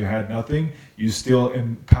conditions and you had nothing, you still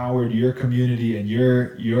empowered your community and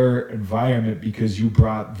your environment, because you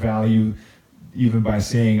brought value. Even by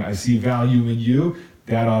saying, I see value in you,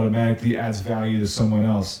 that automatically adds value to someone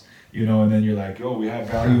else. You know, and then you're like, oh, we have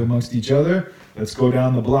value amongst each other. Let's go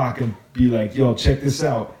down the block and be like, yo, check this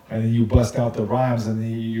out. And then you bust out the rhymes, and then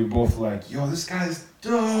you're both like, yo, this guy's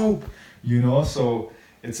dope. You know, so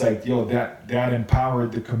it's like, yo, that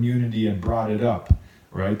empowered the community and brought it up,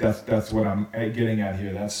 right? That's what I'm getting at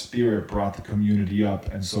here. That spirit brought the community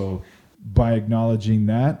up. And so by acknowledging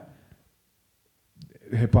that,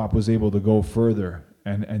 hip hop was able to go further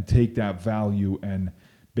and take that value. And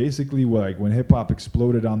basically, like when hip hop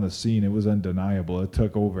exploded on the scene, it was undeniable. It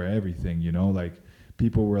took over everything, you know, like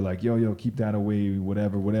people were like, yo, keep that away,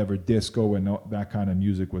 whatever, disco and that kind of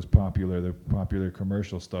music was popular, the popular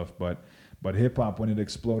commercial stuff. But hip hop, when it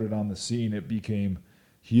exploded on the scene, it became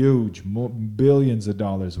huge. Billions of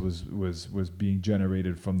dollars was being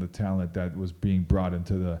generated from the talent that was being brought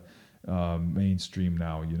into the mainstream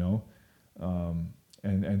now, you know.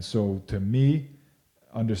 And so to me,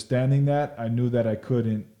 understanding that, I knew that I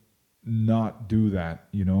couldn't not do that,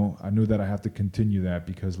 you know. I knew that I have to continue that,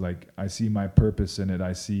 because like I see my purpose in it.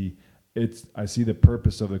 I see the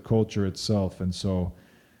purpose of the culture itself. And so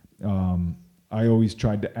I always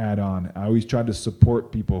tried to add on. I always tried to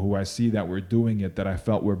support people who I see that were doing it, that I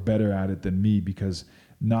felt were better at it than me, because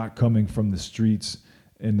not coming from the streets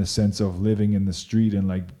in the sense of living in the street and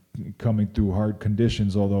like coming through hard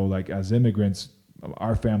conditions, although like as immigrants,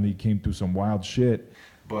 our family came through some wild shit,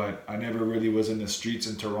 but I never really was in the streets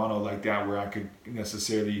in Toronto like that, where I could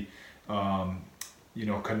necessarily,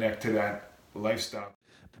 connect to that lifestyle,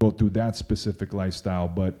 go through that specific lifestyle.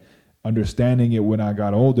 But understanding it when I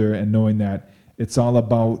got older and knowing that it's all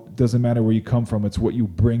about, doesn't matter where you come from, it's what you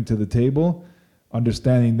bring to the table.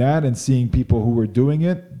 Understanding that and seeing people who were doing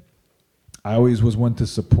it, I always was one to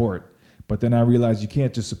support. But then I realized you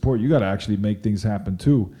can't just support, you got to actually make things happen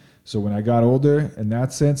too. So when I got older, in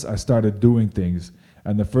that sense, I started doing things.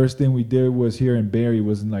 And the first thing we did was here in Barrie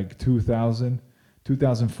was in like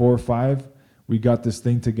 2004, 5. We got this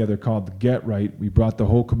thing together called the Get Right. We brought the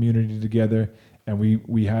whole community together, and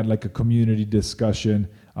we had like a community discussion.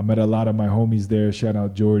 I met a lot of my homies there. Shout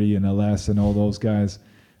out Jordy and LS and all those guys.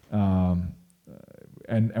 And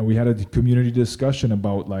we had a community discussion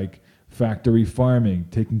about like factory farming,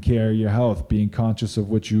 taking care of your health, being conscious of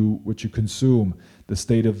what you consume, the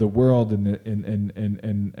state of the world in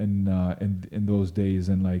those days,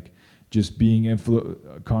 and like just being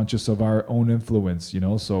conscious of our own influence, you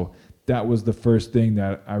know. So that was the first thing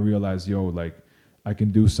that I realized, like I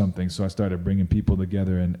can do something. So I started bringing people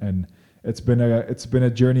together, and it's been a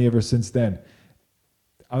journey ever since then.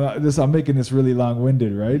 I'm making this really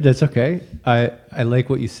long-winded, right? That's okay. I like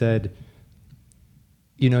what you said.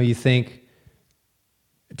 You know, you think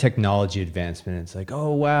technology advancement. It's like,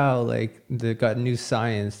 oh wow, like they got new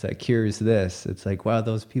science that cures this. It's like, wow,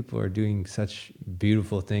 those people are doing such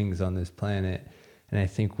beautiful things on this planet. And I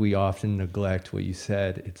think we often neglect what you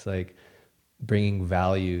said. It's like bringing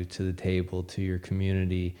value to the table, to your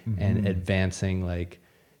community, and advancing like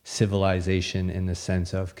civilization in the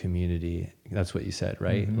sense of community. That's what you said,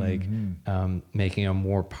 right? Making a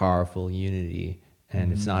more powerful unity.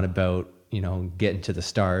 And it's not about, getting to the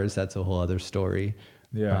stars. That's a whole other story.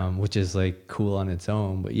 Yeah. Which is like cool on its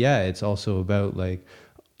own. But yeah, it's also about like,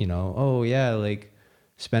 like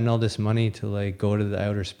spend all this money to like go to the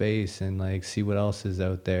outer space and like see what else is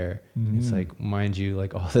out there. It's like, mind you,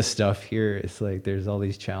 like all this stuff here, it's like there's all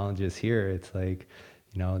these challenges here. It's like,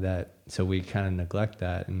 that, so we kind of neglect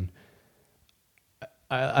that. And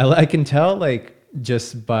I can tell like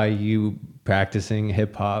just by you practicing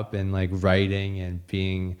hip hop and like writing and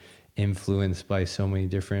being influenced by so many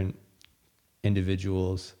different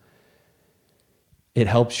individuals, it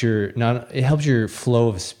helps your flow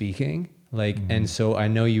of speaking, like and so I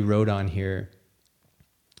know you wrote on here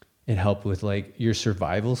it helped with like your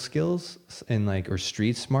survival skills and like or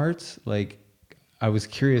street smarts. Like I was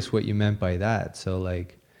curious what you meant by that. So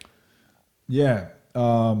like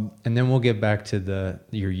and then we'll get back to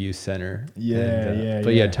your youth center.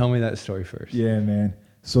 But tell me that story first. Yeah, man.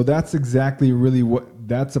 So that's exactly really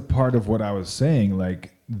that's a part of what I was saying,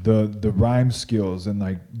 like the rhyme skills and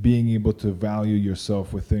like being able to value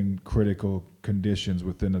yourself within critical conditions,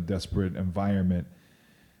 within a desperate environment.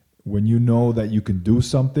 When you know that you can do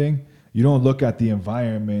something, you don't look at the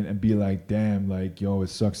environment and be like, damn, like, yo, it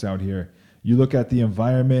sucks out here. You look at the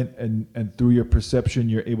environment and through your perception,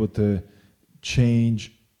 you're able to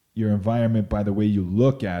change your environment by the way you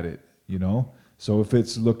look at it, So if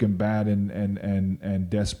it's looking bad and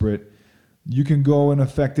desperate, you can go and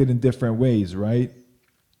affect it in different ways, right?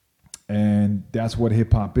 And that's what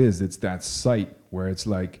hip hop is. It's that sight where it's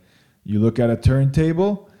like you look at a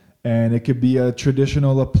turntable and it could be a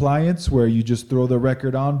traditional appliance where you just throw the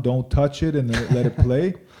record on, don't touch it, and let it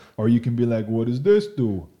play. Or you can be like, what does this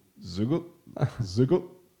do? Ziggle, ziggle,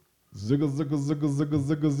 ziggle, ziggle, ziggle,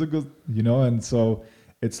 ziggle, ziggle, ziggle. And so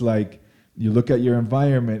it's like you look at your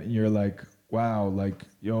environment and you're like, wow, like,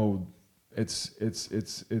 yo, it's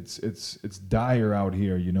dire out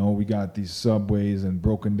here, we got these subways and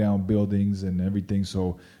broken down buildings and everything.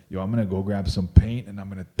 So, I'm gonna go grab some paint and I'm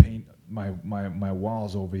gonna paint my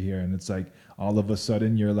walls over here. And it's like all of a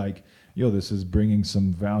sudden you're like, yo, this is bringing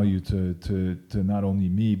some value to not only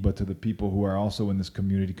me but to the people who are also in this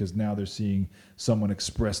community, because now they're seeing someone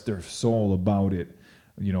express their soul about it.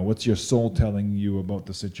 What's your soul telling you about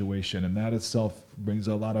the situation? And that itself brings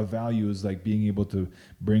a lot of value, is like being able to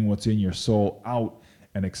bring what's in your soul out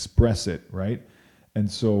and express it, right?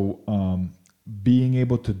 And so being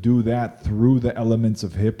able to do that through the elements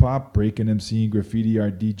of hip hop, breaking, MCing, graffiti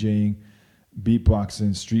art, DJing,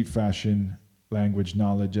 beatboxing, street fashion, language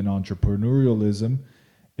knowledge, and entrepreneurialism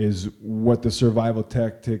is what the survival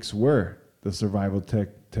tactics were, the survival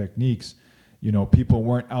techniques. People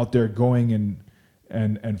weren't out there going and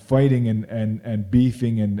fighting and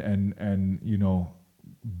beefing and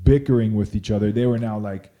bickering with each other. They were now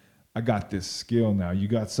like, I got this skill now. You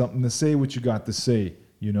got something to say, what you got to say,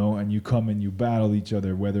 and you come and you battle each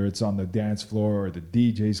other, whether it's on the dance floor or the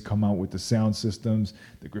DJs come out with the sound systems,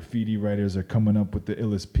 the graffiti writers are coming up with the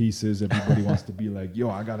illest pieces. Everybody wants to be like,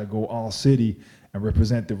 yo, I got to go all city and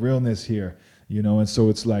represent the realness here, and so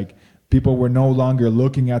it's like, people were no longer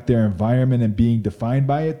looking at their environment and being defined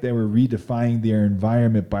by it. They were redefining their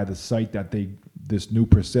environment by the sight that this new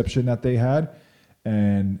perception that they had,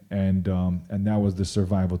 and that was the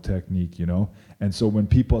survival technique, And so when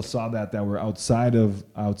people saw that were outside of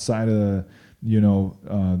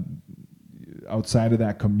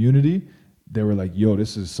that community, they were like, yo,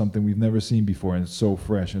 this is something we've never seen before, and it's so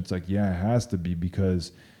fresh. And it's like, yeah, it has to be,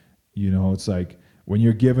 because it's like, when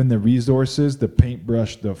you're given the resources, the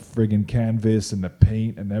paintbrush, the friggin' canvas, and the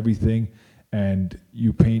paint and everything, and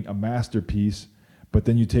you paint a masterpiece, but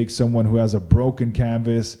then you take someone who has a broken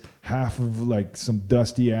canvas, half of like some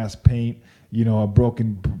dusty ass paint, a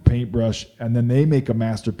broken paintbrush, and then they make a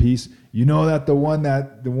masterpiece, that the one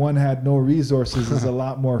had no resources is a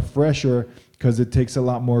lot more fresher, because it takes a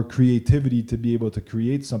lot more creativity to be able to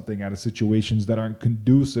create something out of situations that aren't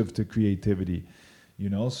conducive to creativity,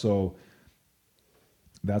 so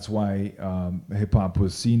that's why hip hop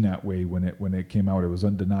was seen that way when it came out. It was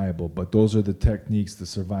undeniable. But those are the techniques, the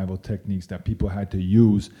survival techniques that people had to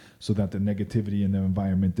use so that the negativity in the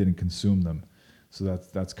environment didn't consume them. So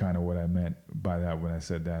that's kind of what I meant by that when I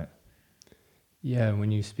said that. Yeah,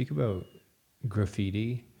 when you speak about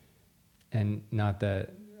graffiti, and not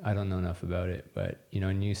that I don't know enough about it, but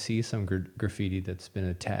and you see some graffiti that's been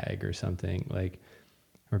a tag or something, like,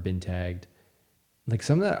 or been tagged, like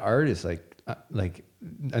some of that art is like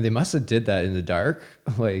they must have did that in the dark.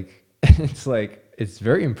 Like, it's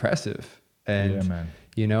very impressive. And Yeah,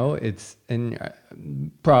 man. it's, and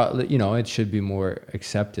it should be more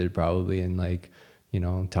accepted probably, and like,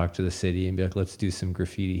 talk to the city and be like, let's do some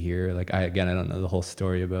graffiti here. Like, I don't know the whole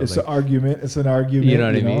story about It's like, an argument. It's an argument. You know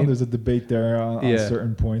what I mean? There's a debate there on Yeah.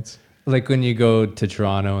 certain points. like when you go to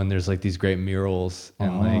Toronto and there's like these great murals,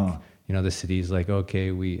 and like, Uh-huh. the city's like,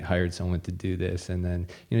 okay, we hired someone to do this. And then,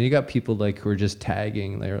 you got people like who are just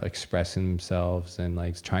tagging, they're expressing themselves and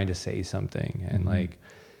like trying to say something. And like,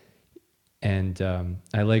 and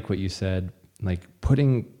I like what you said, like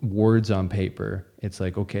putting words on paper. It's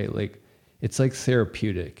like, okay, like, it's like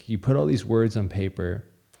therapeutic. You put all these words on paper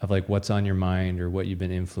of like what's on your mind or what you've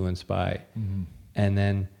been influenced by. And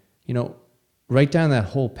then, write down that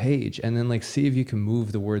whole page, and then like see if you can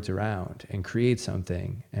move the words around and create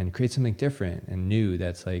something different and new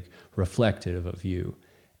that's like reflective of you.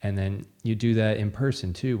 And then you do that in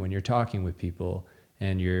person too, when you're talking with people,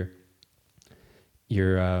 and your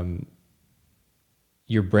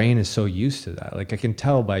brain is so used to that. Like, I can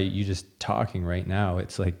tell by you just talking right now,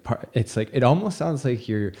 it's like it almost sounds like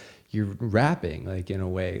you're rapping, like, in a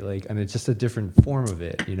way, like, and it's just a different form of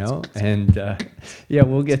it, and yeah,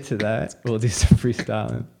 we'll get to that. We'll do some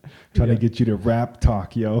freestyling. Trying to get you to rap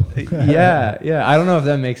talk, yo. yeah I don't know if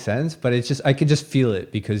that makes sense, but it's just, I can just feel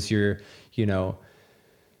it, because you're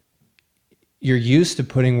used to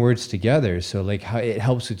putting words together. So like, how it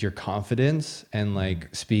helps with your confidence and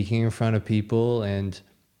like speaking in front of people, and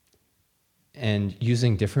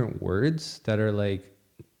using different words that are like,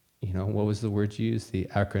 what was the word you used? The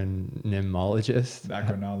acronymologist?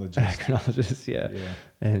 Acronologist. Acronologist, yeah.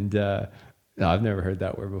 And no, I've never heard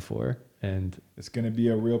that word before. And It's going to be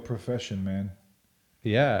a real profession, man.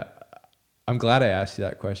 yeah, I'm glad I asked you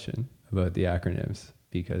that question about the acronyms,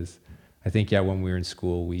 because I think, when we were in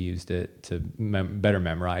school, we used it to better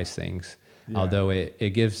memorize things. Yeah. Although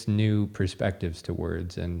it gives new perspectives to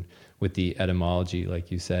words, and with the etymology,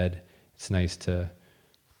 like you said, it's nice to...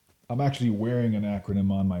 I'm actually wearing an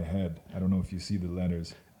acronym on my head. I don't know if you see the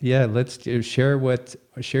letters. Yeah, let's share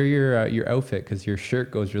your outfit, because your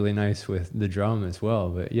shirt goes really nice with the drum as well.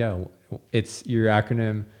 But yeah, it's your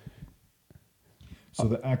acronym. So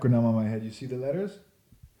the acronym on my head, you see the letters?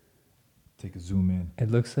 Take a zoom in. It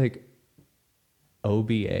looks like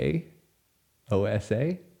OBA,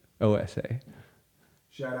 OSA, OSA.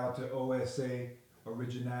 Shout out to OSA.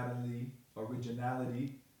 Originality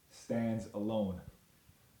stands alone.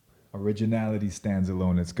 Originality stands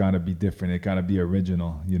alone. It's got to be different. It got to be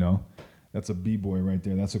original, That's a B-boy right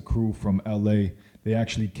there. That's a crew from LA. They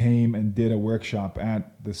actually came and did a workshop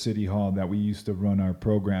at the city hall that we used to run our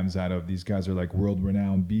programs out of. These guys are like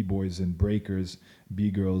world-renowned B-boys and breakers,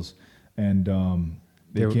 B-girls. And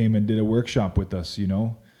they came and did a workshop with us,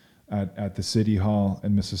 at the city hall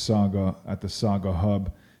in Mississauga at the Saga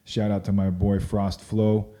Hub. Shout out to my boy Frost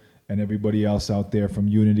Flow and everybody else out there from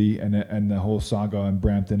Unity and the whole Saga and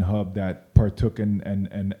Brampton Hub that partook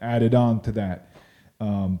and added on to that.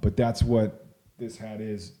 But that's what this hat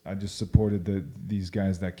is. I just supported these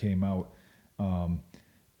guys that came out.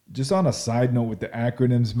 Just on a side note with the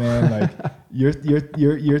acronyms, man, like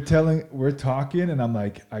you're telling, we're talking, and I'm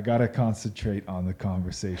like, I gotta concentrate on the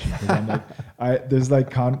conversation, because I'm like, there's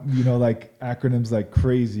like like acronyms like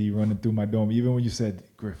crazy running through my dome. Even when you said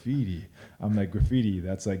graffiti, I'm like, graffiti,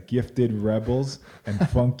 that's like gifted rebels and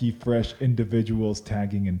funky fresh individuals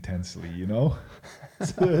tagging intensely,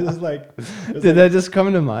 So it's like, Did that just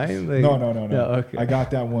come to mind? Like, no. Okay. I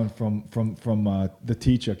got that one from the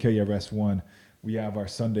teacher, KRS-One. We have our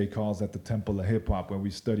Sunday calls at the Temple of Hip Hop, where we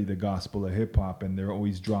study the gospel of hip hop, and they're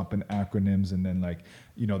always dropping acronyms. And then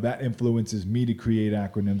that influences me to create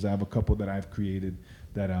acronyms. I have a couple that I've created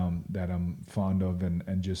that I'm fond of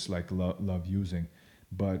and just like love using.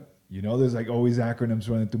 But there's like always acronyms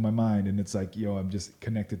running through my mind, and it's like, I'm just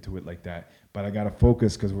connected to it like that. But I gotta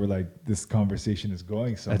focus, because we're like, this conversation is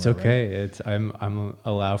going somewhere. That's okay. Right? I'm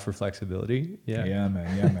allow for flexibility. Yeah,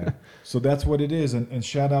 man. So that's what it is. And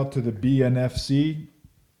shout out to the BNFC,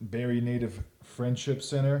 Barrie Native Friendship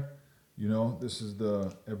Center. This is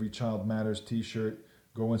the Every Child Matters t-shirt.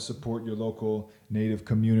 Go and support your local Native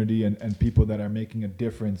community and people that are making a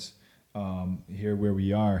difference here where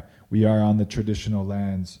we are. We are on the traditional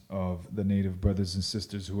lands of the Native brothers and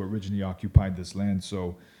sisters who originally occupied this land.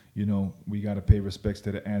 So, we got to pay respects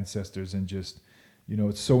to the ancestors and just you know,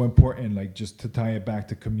 it's so important, like just to tie it back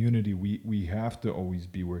to community, we have to always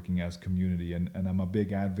be working as community. And I'm a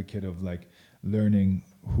big advocate of like learning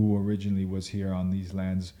who originally was here on these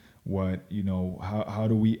lands, what, you know, how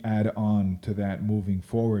do we add on to that moving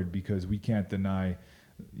forward, because we can't deny,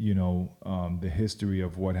 you know, the history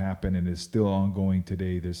of what happened, and is still ongoing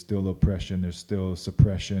today. There's still oppression, there's still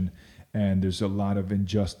suppression, and there's a lot of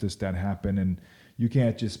injustice that happened. And you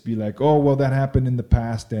can't just be like, oh, well, that happened in the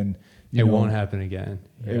past, and it won't happen again.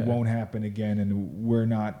 Yeah. It won't happen again, and we're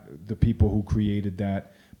not the people who created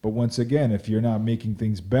that. But once again, if you're not making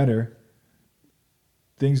things better,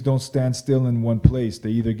 things don't stand still in one place.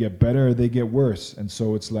 They either get better or they get worse. And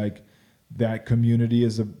so it's like that community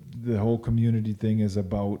the whole community thing is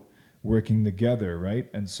about working together, right?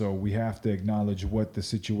 And so we have to acknowledge what the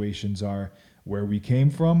situations are, where we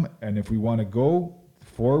came from, and if we want to go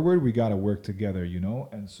forward, we got to work together, you know?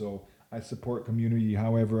 And so I support community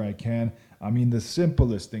however I can. I mean, the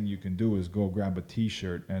simplest thing you can do is go grab a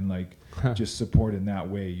t-shirt and like just support in that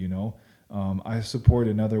way, you know? I support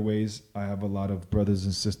in other ways. I have a lot of brothers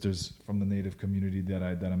and sisters from the Native community that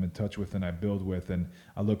I'm in touch with and I build with, and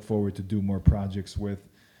I look forward to do more projects with,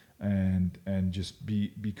 and just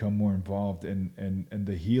become more involved in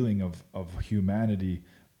the healing of humanity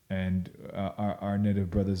and our Native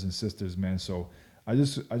brothers and sisters, man. So I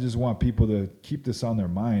just want people to keep this on their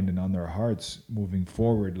mind and on their hearts moving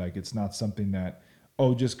forward. Like, it's not something that,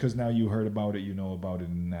 oh, just because now you heard about it, you know about it,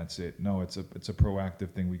 and that's it. No, it's a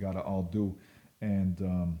proactive thing we got to all do. And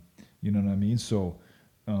you know what I mean? So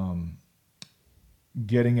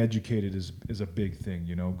getting educated is a big thing,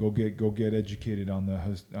 you know. Go get educated on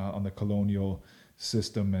the colonial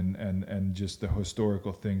system and just the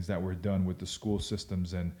historical things that were done with the school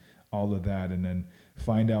systems and all of that, and then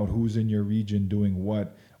find out who's in your region doing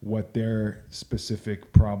what their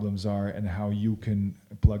specific problems are, and how you can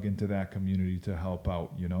plug into that community to help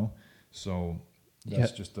out, you know. So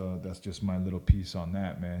that's just my little piece on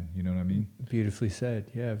that, man. You know what I mean? Beautifully said.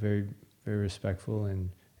 Yeah, very, very respectful and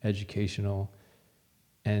educational.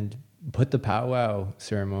 And put the powwow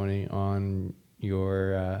ceremony on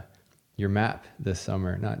your map this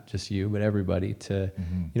summer. Not just you, but everybody to,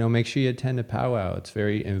 you know, make sure you attend a powwow. It's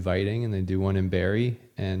very inviting, and they do one in Barrie,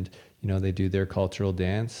 and you know, they do their cultural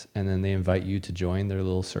dance, and then they invite you to join their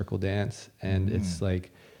little circle dance. And it's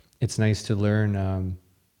like, it's nice to learn.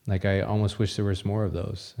 Like, I almost wish there was more of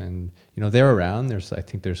those. And, you know, they're around. I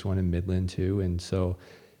think there's one in Midland too. And so,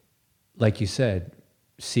 like you said,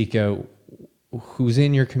 seek out who's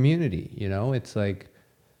in your community. You know, it's like,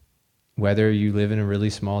 whether you live in a really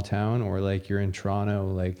small town or like you're in Toronto,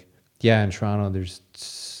 like, yeah, in Toronto,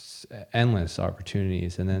 there's endless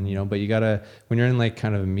opportunities. And then, you know, but you gotta, when you're in like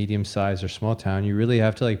kind of a medium size or small town, you really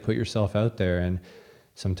have to like put yourself out there. And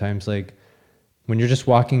sometimes, like, when you're just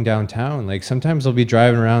walking downtown, like sometimes I'll be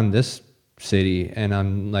driving around this city and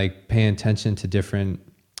I'm like paying attention to different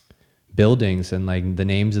buildings and like the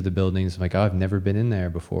names of the buildings. I'm like, oh, I've never been in there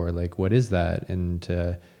before. Like, what is that?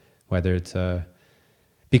 And whether it's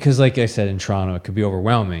because like I said, in Toronto, it could be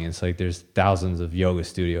overwhelming. It's like there's thousands of yoga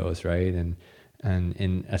studios, right? And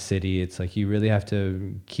in a city, it's like you really have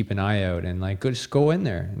to keep an eye out and like just go in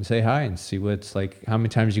there and say hi and see what's like. How many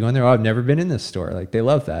times you go in there? Oh, I've never been in this store. Like, they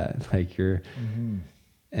love that. Like, you're,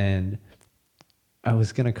 and I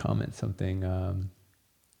was gonna comment something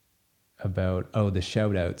about the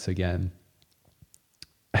shout outs again.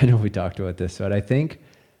 I know we talked about this, but I think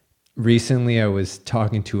recently I was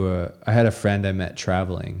talking to I had a friend I met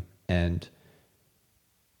traveling, and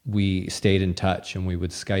we stayed in touch and we would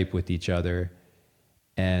Skype with each other.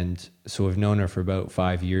 And so we've known her for about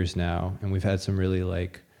 5 years now, and we've had some really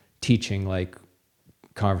like teaching like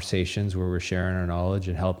conversations where we're sharing our knowledge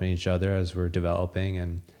and helping each other as we're developing.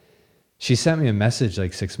 And she sent me a message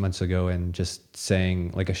like 6 months ago and just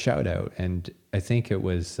saying like a shout out. And I think it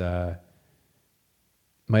was,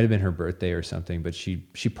 might have been her birthday or something, but she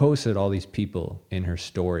posted all these people in her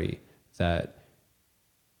story that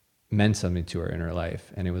meant something to her in her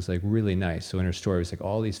life. And it was like really nice. So in her story, it was like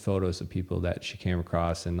all these photos of people that she came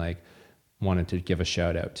across and like wanted to give a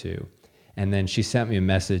shout out to. And then she sent me a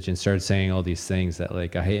message and started saying all these things that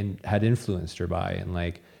like I had influenced her by and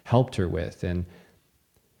like helped her with. And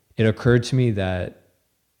it occurred to me that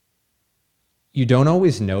you don't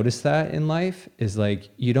always notice that in life, is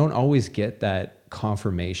like, you don't always get that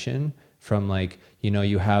confirmation from like, you know,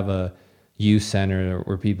 you have a youth center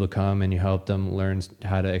where people come and you help them learn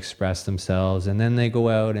how to express themselves, and then they go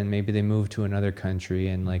out and maybe they move to another country,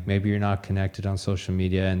 and like maybe you're not connected on social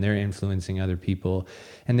media and they're influencing other people,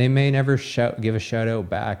 and they may never give a shout out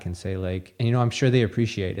back and say like, and you know, I'm sure they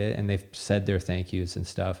appreciate it and they've said their thank yous and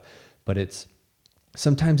stuff, but it's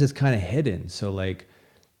sometimes it's kind of hidden. So like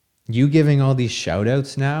you giving all these shout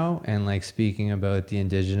outs now and like speaking about the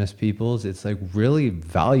indigenous peoples, it's like really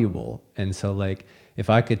valuable. And so like if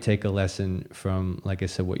I could take a lesson from, like I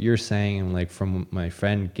said, what you're saying, and like from my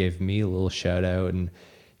friend gave me a little shout out, and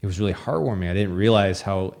it was really heartwarming. I didn't realize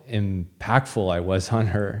how impactful I was on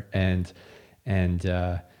her. And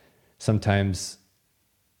sometimes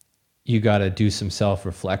you got to do some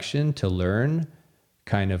self-reflection to learn.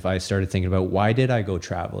 Kind of, I started thinking about, why did I go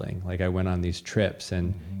traveling? Like I went on these trips,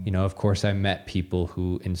 and you know, of course I met people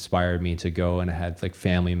who inspired me to go, and I had like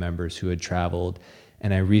family members who had traveled.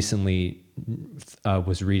 And I recently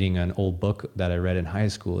was reading an old book that I read in high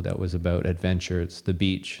school that was about adventure. It's The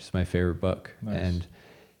Beach. It's my favorite book. Nice.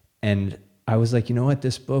 And I was like, you know what?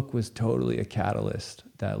 This book was totally a catalyst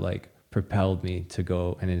that like propelled me to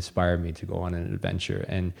go and inspired me to go on an adventure.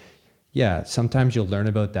 And yeah, sometimes you'll learn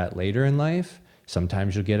about that later in life.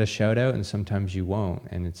 Sometimes you'll get a shout out and sometimes you won't.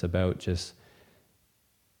 And it's about just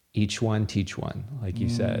each one teach one, like you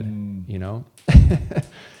said, you know,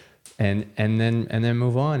 and then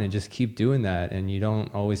move on and just keep doing that. And you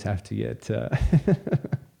don't always have to get,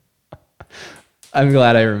 I'm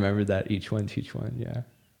glad I remembered that. Each one teach one. Yeah.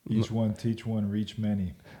 Each one teach one, reach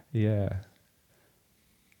many. Yeah.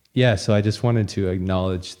 Yeah. So I just wanted to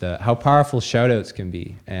acknowledge how powerful shout outs can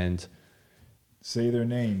be, and say their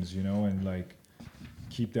names, you know, and like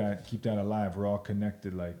keep that alive. We're all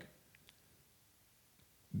connected, like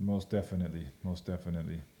most definitely.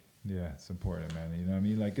 Yeah, it's important, man. You know what I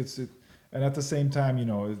mean? Like and at the same time, you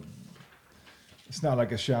know, it's not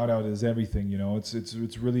like a shout out is everything, you know.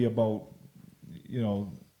 It's really about, you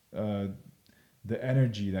know, the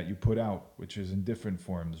energy that you put out, which is in different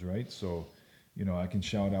forms, right? So, you know, I can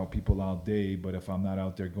shout out people all day, but if I'm not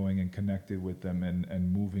out there going and connected with them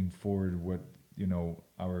and moving forward what, you know,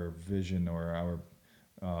 our vision or our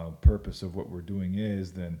purpose of what we're doing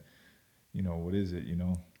is, then, you know, what is it, you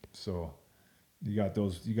know? So you got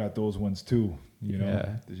those ones too, you know.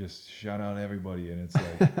 Yeah. They just shout out everybody, and it's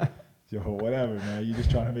like, yo, whatever, man. You're just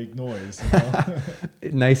trying to make noise, you know?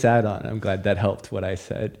 Nice add on. I'm glad that helped what I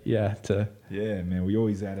said. Yeah. Yeah, man. We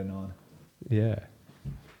always add it on. Yeah.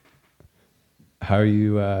 How are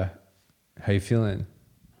you feeling?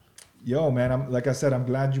 Yo, man, like I said, I'm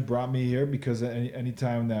glad you brought me here, because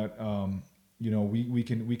anytime that you know, we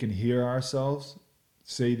can hear ourselves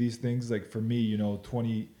say these things, like for me, you know,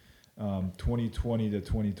 2020 to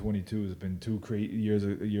 2022 has been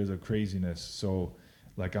years of craziness. So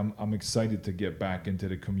like I'm excited to get back into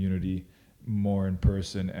the community more in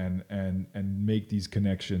person and make these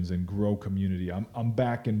connections and grow community. I'm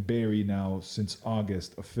back in Barrie now since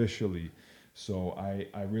August officially. So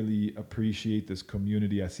I really appreciate this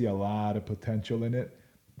community. I see a lot of potential in it.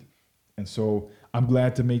 And so I'm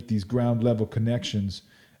glad to make these ground level connections,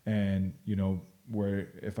 and, you know, where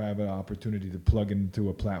if I have an opportunity to plug into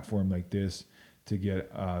a platform like this to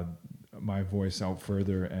get my voice out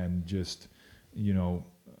further and just, you know,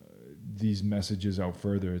 these messages out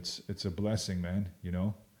further, it's a blessing, man. You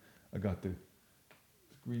know, I got the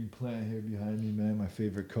green plant here behind me, man. My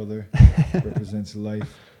favorite color represents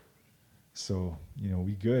life. So, you know,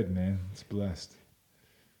 we good, man. It's blessed.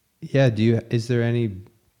 Yeah. Is there any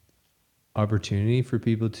opportunity for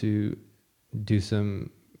people to do some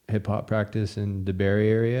hip hop practice in the Barrie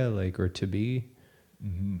area, like, or to be?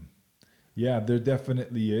 Mm-hmm. Yeah, there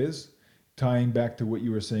definitely is. Tying back to what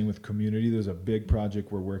you were saying with community, there's a big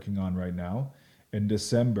project we're working on right now. In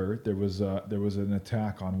December, there was an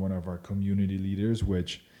attack on one of our community leaders,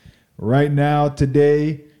 which right now,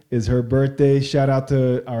 today is her birthday. Shout out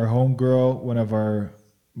to our homegirl, one of our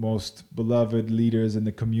most beloved leaders in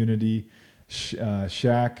the community,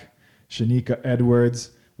 Shanika Edwards.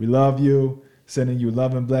 We love you. Sending you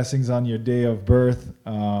love and blessings on your day of birth.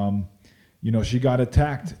 You know, she got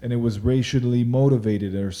attacked, and it was racially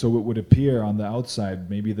motivated, or so it would appear on the outside.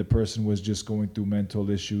 Maybe the person was just going through mental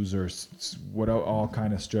issues or what, all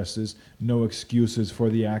kind of stresses. No excuses for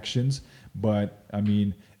the actions, but I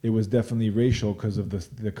mean, it was definitely racial because of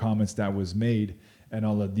the comments that was made and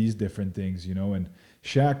all of these different things, you know. And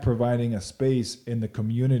Shaq providing a space in the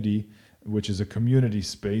community, which is a community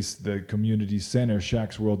space, the community center,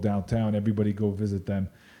 Shaq's World downtown. Everybody go visit them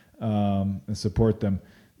and support them.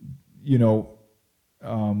 You know,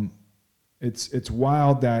 it's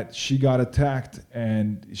wild that she got attacked,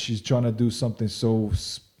 and she's trying to do something so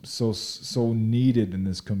needed in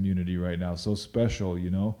this community right now, so special, you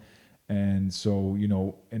know. And so, you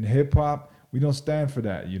know, in hip hop, we don't stand for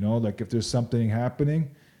that, you know. Like if there's something happening,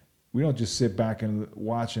 we don't just sit back and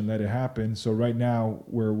watch and let it happen. So right now,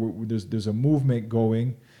 there's a movement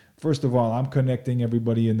going first of all, I'm connecting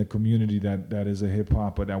everybody in the community that is a hip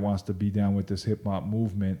hop, but that wants to be down with this hip hop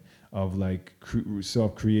movement of like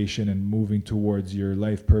self creation and moving towards your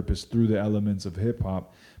life purpose through the elements of hip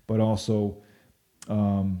hop, but also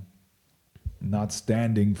not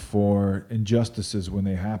standing for injustices when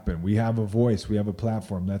they happen. We have a voice, we have a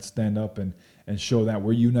platform. Let's stand up and show that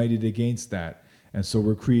we're united against that. And so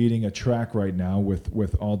we're creating a track right now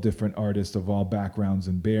with all different artists of all backgrounds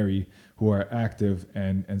in Barrie who are active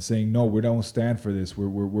and saying, no, we don't stand for this.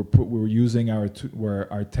 We're using our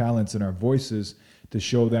talents and our voices to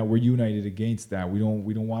show that we're united against that. We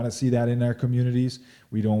don't want to see that in our communities.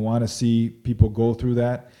 We don't want to see people go through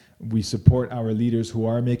that. We support our leaders who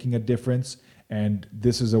are making a difference, and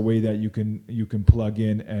this is a way that you can plug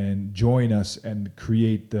in and join us and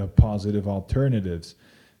create the positive alternatives.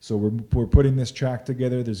 So we're putting this track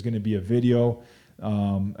together. There's going to be a video.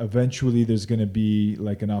 Eventually, there's going to be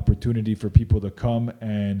like an opportunity for people to come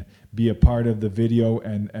and be a part of the video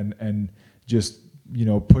and just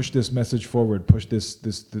push this message forward. Push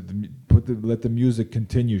let the music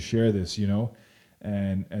continue. Share this,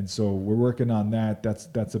 and so we're working on that.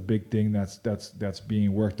 That's a big thing. That's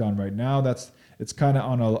being worked on right now. It's kind of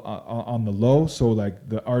on the low. So like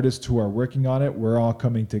the artists who are working on it, we're all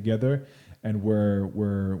coming together. And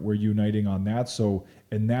we're uniting on that. So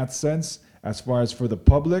in that sense, as far as for the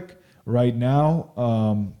public, right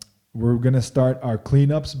now, we're gonna start our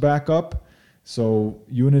cleanups back up. So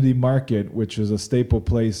Unity Market, which is a staple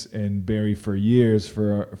place in Barrie for years,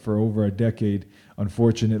 for over a decade,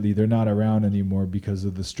 unfortunately, they're not around anymore because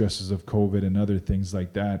of the stresses of COVID and other things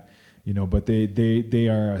like that. But they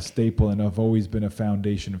are a staple and have always been a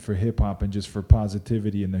foundation for hip hop and just for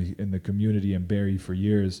positivity in the community in Barrie for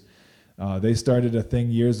years. They started a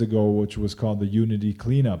thing years ago which was called the Unity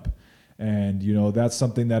Cleanup, and that's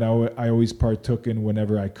something that I always partook in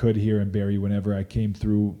whenever I could here in Barrie, whenever I came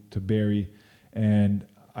through to Barrie, and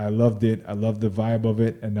I loved it. I loved the vibe of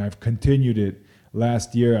it, and I've continued it.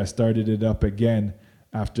 Last year I started it up again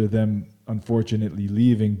after them unfortunately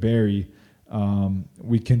leaving Barrie.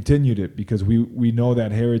 We continued it because we know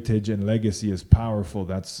that heritage and legacy is powerful.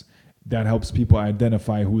 That helps people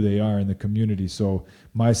identify who they are in the community. So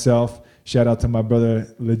myself, shout out to my brother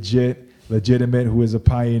Legitimate, who is a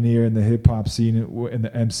pioneer in the hip hop scene, in the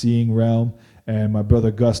MCing realm, and my brother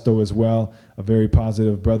Gusto as well, a very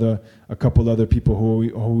positive brother. A couple other people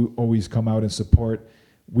who always come out and support.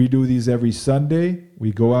 We do these every Sunday.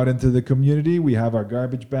 We go out into the community. We have our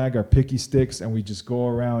garbage bag, our picky sticks, and we just go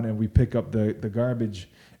around and we pick up the garbage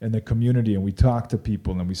in the community, and we talk to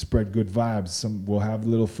people and we spread good vibes. We'll have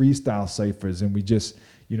little freestyle ciphers, and we just,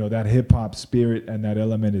 that hip hop spirit and that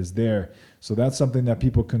element is there. So that's something that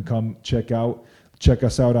people can come check out. Check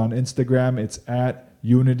us out on Instagram. It's at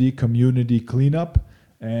Unity Community Cleanup,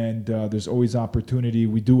 and there's always opportunity.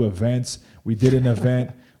 We do events. We did an event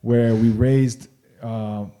where we raised,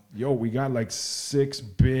 we got like 6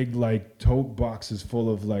 big like tote boxes full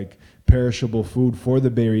of like perishable food for the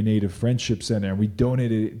Barrie Native Friendship Center, and we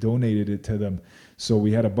donated it to them. So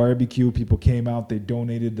we had a barbecue. People came out. They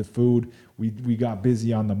donated the food. We got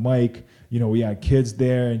busy on the mic. We had kids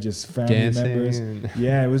there and just family members.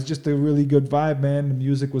 Yeah, it was just a really good vibe, man. The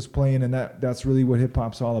music was playing, and that's really what hip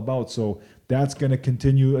hop's all about. So that's gonna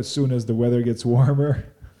continue as soon as the weather gets warmer.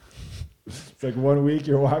 It's like 1 week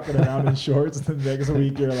you're walking around in shorts, and the next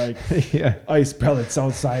week you're like ice pellets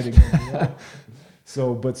outside again.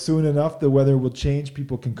 So, but soon enough, the weather will change.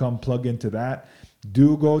 People can come plug into that.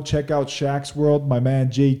 Do go check out Shaq's World. My man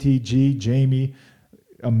JTG, Jamie,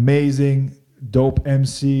 amazing, dope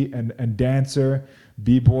MC and dancer,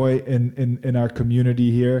 b-boy in our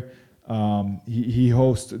community here. He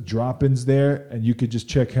hosts drop-ins there, and you could just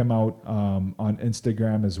check him out on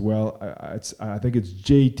Instagram as well. I think it's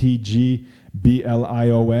JTGBLION.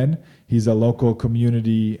 He's a local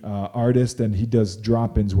community artist, and he does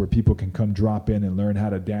drop-ins where people can come drop in and learn how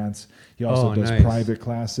to dance. He also does private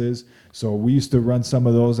classes. So we used to run some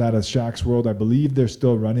of those out of Shaq's World. I believe they're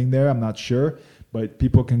still running there. I'm not sure. But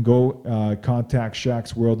people can go contact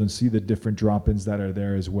Shaq's World and see the different drop-ins that are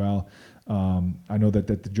there as well. I know that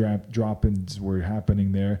the drop-ins were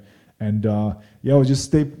happening there. And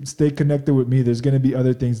just stay connected with me. There's going to be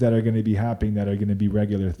other things that are going to be happening that are going to be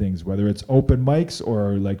regular things, whether it's open mics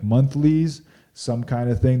or like monthlies, some kind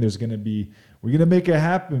of thing. We're going to make it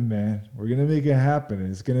happen, man. We're going to make it happen.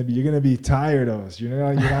 You're going to be tired of us. You're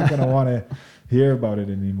not going to want to hear about it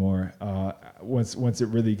anymore once it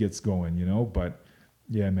really gets going, But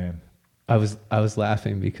yeah, man. I was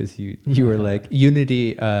laughing because you were like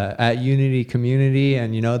Unity at Unity Community,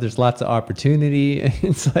 and there's lots of opportunity.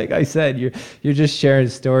 It's like I said, you're just sharing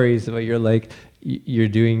stories, but you're like you're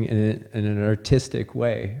doing it in an artistic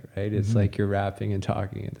way, right? It's Mhm. like you're rapping and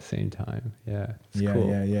talking at the same time. Yeah, it's Yeah, cool.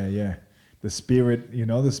 yeah. The spirit,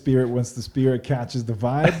 the spirit, once the spirit catches the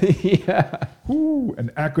vibe, Yeah. whoo, an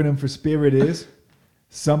acronym for spirit is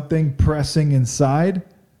something pressing inside,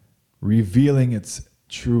 revealing its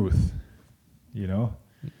truth.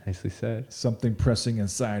 Nicely said. Something pressing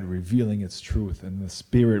inside, revealing its truth. And the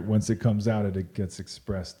spirit, once it comes out, it gets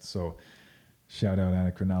expressed. So shout out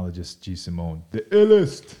endocrinologist G. Simone, the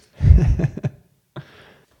illest.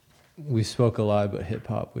 We spoke a lot about hip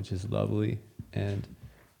hop, which is lovely. And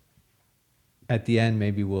at the end,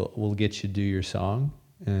 maybe we'll get you to do your song,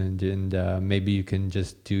 and maybe you can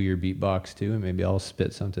just do your beatbox too, and maybe I'll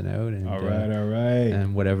spit something out. And, All right.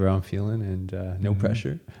 and whatever I'm feeling, and no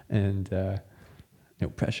pressure, and no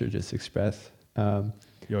pressure, just express.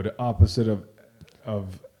 The opposite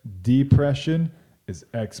of depression is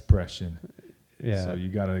expression. Yeah. So you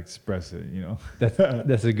gotta express it.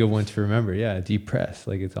 That's a good one to remember. Yeah, depress.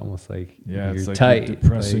 Like it's almost like Yeah, you're it's like tight. you're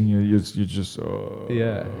depressing. Like, You're just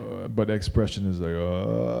Yeah. But expression is like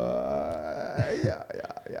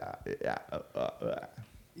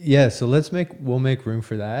yeah. So we'll make room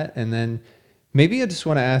for that, and then maybe I just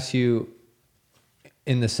want to ask you,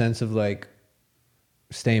 in the sense of like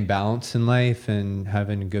staying balanced in life and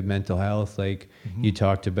having good mental health. Like you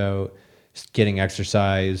talked about getting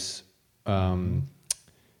exercise.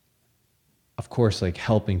 Of course, like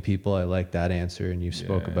helping people. I like that answer. And you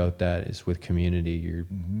spoke about that is with community. You're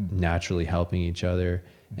naturally helping each other.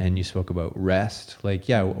 And you spoke about rest. Like,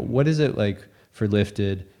 what is it like for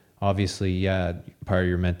Lifted? Obviously, part of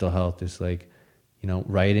your mental health is like,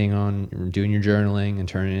 writing on, doing your journaling and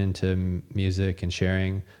turning it into music and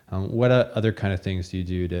sharing. What other kind of things do you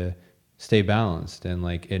do to stay balanced? And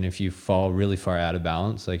if you fall really far out of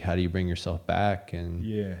balance, like how do you bring yourself back? And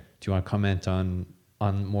do you want to comment on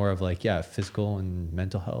more of physical and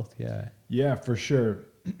mental health? Yeah, for sure.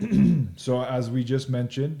 So as we just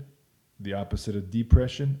mentioned, the opposite of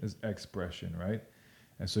depression is expression, right?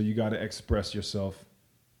 And so you got to express yourself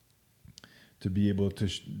to be able to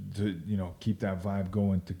keep that vibe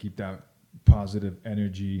going, to keep that positive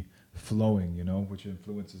energy flowing, which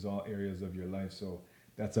influences all areas of your life. So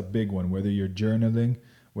that's a big one. Whether you're journaling,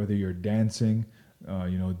 whether you're dancing,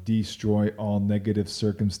 destroy all negative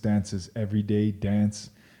circumstances every day,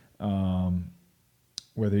 dance.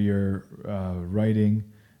 Whether you're writing,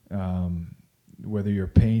 whether you're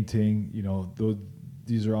painting,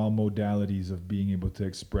 these are all modalities of being able to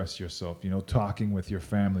express yourself. Talking with your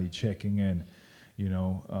family, checking in.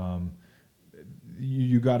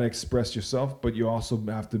 You got to express yourself, but you also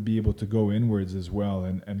have to be able to go inwards as well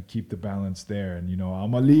and keep the balance there. And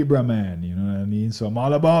I'm a Libra man, you know what I mean? So I'm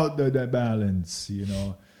all about the balance.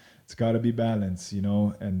 It's got to be balance,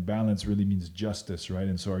 and balance really means justice, right?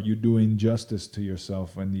 And so are you doing justice to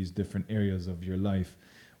yourself in these different areas of your life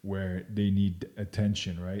where they need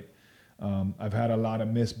attention, right? I've had a lot of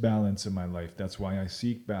misbalance in my life. That's why I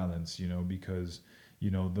seek balance, because, the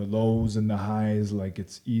lows and the highs,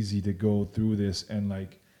 it's easy to go through this and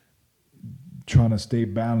trying to stay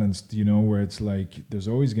balanced, where it's there's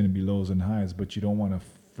always going to be lows and highs, but you don't want to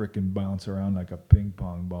freaking bounce around like a ping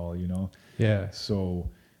pong ball, Yeah. So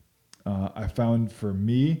I found for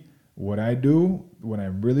me, what I do when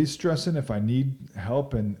I'm really stressing, if I need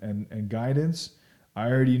help and guidance, I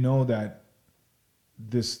already know that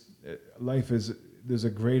this there's a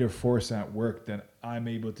greater force at work than I'm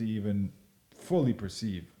able to even fully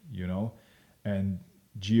perceive, and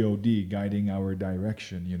God guiding our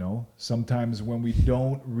direction, Sometimes when we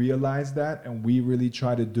don't realize that and we really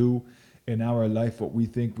try to do in our life what we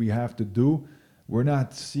think we have to do, we're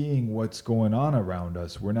not seeing what's going on around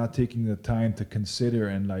us. We're not taking the time to consider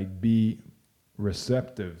and be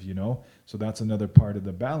receptive, So that's another part of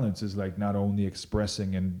the balance is not only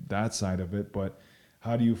expressing and that side of it, but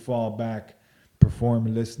how do you fall back,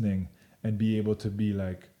 perform listening, and be able to be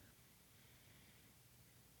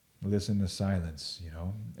listen to silence,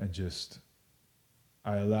 and just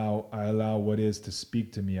I allow what is to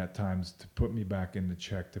speak to me at times, to put me back into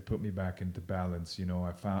check, to put me back into balance.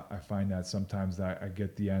 I find that sometimes I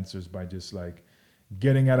get the answers by just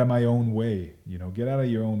getting out of my own way. Get out of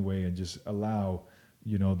your own way and just allow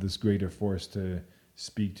this greater force to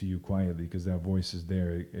speak to you quietly, because that voice is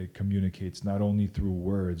there. It communicates not only through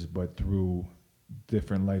words but through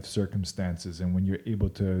different life circumstances, and when you're able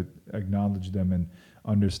to acknowledge them and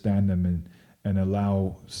understand them and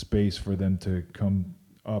allow space for them to come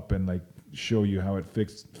up and show you how it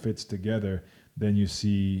fits together, then you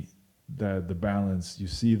see the balance. You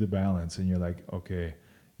see the balance, and you're okay,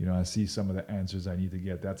 I see some of the answers I need to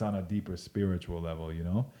get. That's on a deeper spiritual level,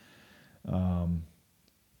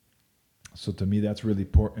 So to me, that's really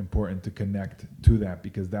important to connect to that,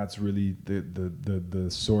 because that's really the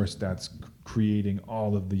source that's creating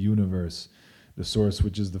all of the universe, the source,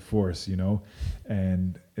 which is the force, you know.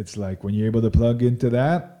 And it's like when you're able to plug into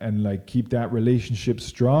that and like keep that relationship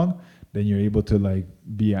strong, then you're able to like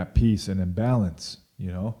be at peace and in balance,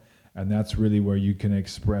 you know. And that's really where you can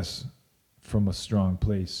express from a strong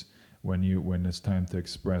place when it's time to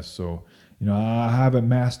express. So, you know, I haven't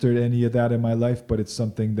mastered any of that in my life, but it's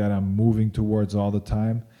something that I'm moving towards all the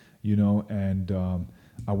time, you know. And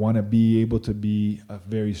I want to be able to be a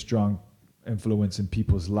very strong influence in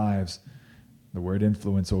people's lives. The word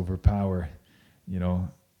influence over power, you know.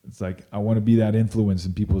 It's like I want to be that influence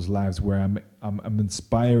in people's lives where I'm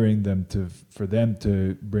inspiring them for them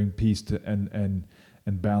to bring peace to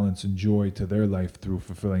and balance and joy to their life through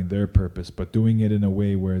fulfilling their purpose, but doing it in a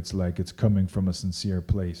way where it's like it's coming from a sincere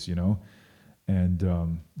place, you know. And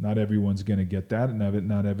not everyone's going to get that, and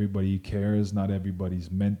not everybody cares, not everybody's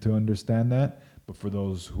meant to understand that, but for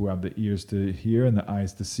those who have the ears to hear and the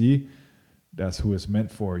eyes to see, that's who it's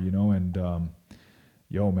meant for, you know. And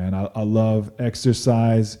yo, man, I love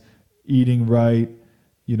exercise, eating right,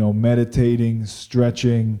 you know, meditating,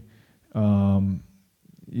 stretching,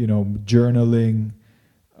 you know, journaling.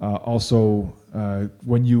 Also,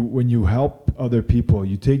 when you help other people,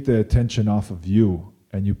 you take the attention off of you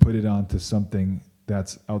and you put it onto something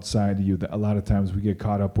that's outside of you. That a lot of times we get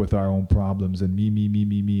caught up with our own problems and me,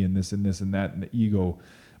 and this and this and that and the ego.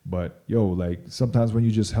 But yo, like sometimes when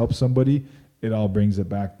you just help somebody, it all brings it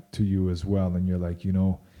back to you as well. And you're like, you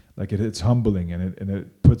know, like it's humbling, and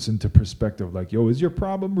it puts into perspective, like, yo, is your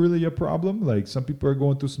problem really a problem? Like some people are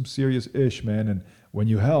going through some serious ish, man. And when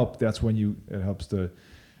you help, that's when it helps to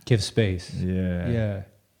give space. Yeah.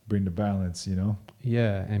 Bring the balance, you know?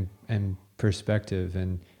 Yeah. And perspective.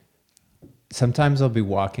 And sometimes I'll be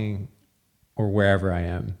walking or wherever I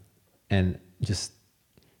am and just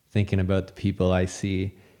thinking about the people I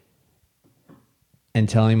see and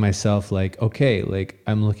telling myself like, okay, like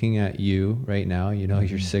I'm looking at you right now, you know,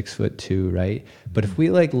 you're 6'2", right? But if we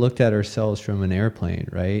like looked at ourselves from an airplane,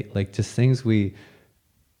 right? Like just things we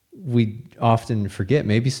often forget.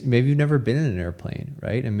 Maybe you've never been in an airplane,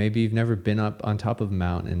 right? And maybe you've never been up on top of a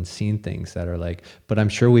mountain and seen things that are like, but I'm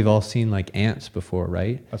sure we've all seen like ants before,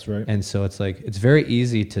 right? That's right. And so it's like, it's very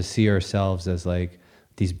easy to see ourselves as like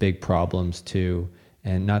these big problems too.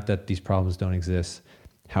 And not that these problems don't exist.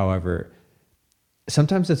 However,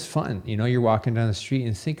 sometimes it's fun, you know, you're walking down the street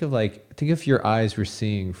and think if your eyes were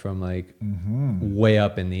seeing from like way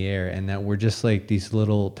up in the air, and that we're just like these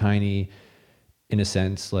little tiny, in a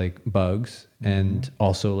sense, like bugs, and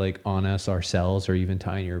also like on us, our cells are even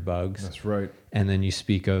tinier bugs. That's right. And then you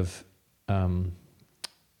speak of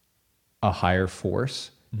a higher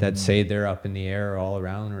force that say they're up in the air or all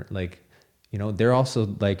around, or like, you know, they're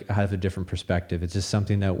also like have a different perspective. It's just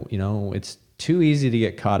something that, you know, it's too easy to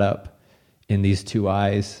get caught up in these two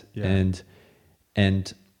eyes.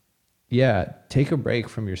 And yeah, take a break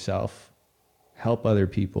from yourself, help other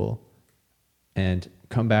people, and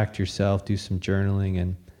come back to yourself, do some journaling.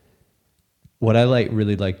 And what I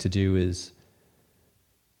really like to do is,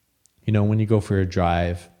 you know, when you go for a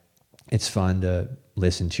drive, it's fun to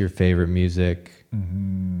listen to your favorite music.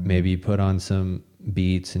 Maybe you put on some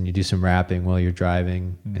beats and you do some rapping while you're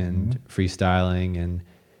driving and freestyling. And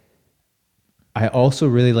I also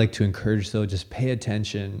really like to encourage, though, just pay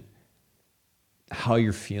attention how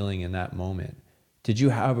you're feeling in that moment. Did you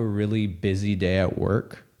have a really busy day at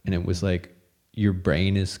work and it was like your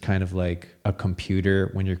brain is kind of like a computer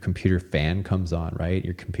when your computer fan comes on, right?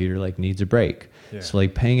 Your computer like needs a break. Yeah. So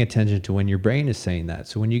like paying attention to when your brain is saying that.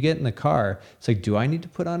 So when you get in the car, it's like, do I need to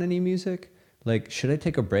put on any music? Like, should I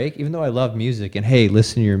take a break? Even though I love music, and hey,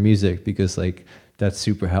 listen to your music because like that's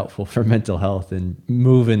super helpful for mental health and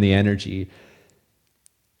moving the energy.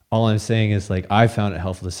 All I'm saying is like, I found it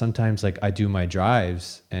helpful to sometimes like I do my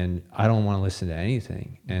drives and I don't want to listen to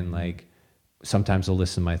anything. And like, sometimes I'll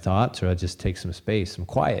listen to my thoughts, or I'll just take some space, some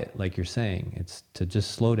quiet, like you're saying. It's to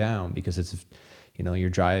just slow down because it's, you know,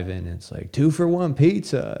 you're driving and it's like 2 for $1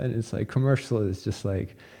 pizza. And it's like commercial. It's just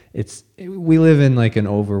like, we live in like an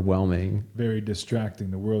overwhelming. Very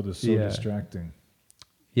distracting. The world is so distracting.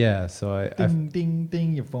 Yeah. So ding,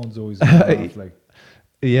 ding. Your phone's always going off like.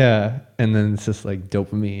 Yeah. And then it's just like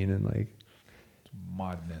dopamine and like.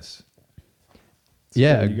 Madness.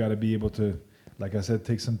 Yeah. You got to be able to, like I said,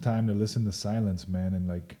 take some time to listen to silence, man, and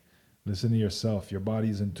like listen to yourself. Your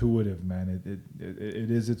body's intuitive, man.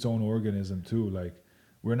 It is its own organism too. Like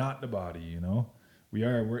we're not the body, you know.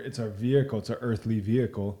 It's our vehicle. It's our earthly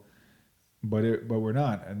vehicle, but we're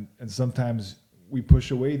not. And sometimes we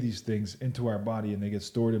push away these things into our body, and they get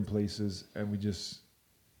stored in places, and we just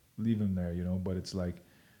leave him there, you know. But it's like,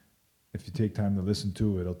 if you take time to listen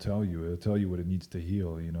to it, it'll tell you what it needs to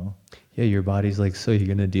heal, you know. Yeah, your body's like, so you're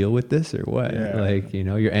gonna deal with this or what? Yeah. Like, you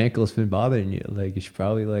know, your ankle's been bothering you. Like, you should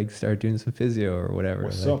probably like start doing some physio or whatever.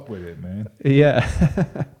 What's like, up with it, man? Yeah.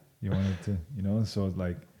 You want it to, you know. So it's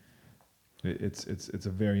like, it's a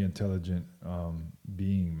very intelligent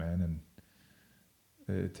being, man,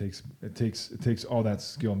 and it takes all that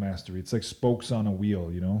skill mastery. It's like spokes on a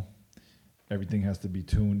wheel, you know. Everything has to be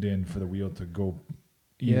tuned in for the wheel to go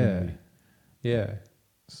evenly. Yeah.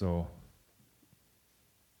 So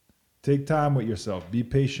take time with yourself. Be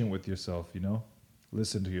patient with yourself, you know.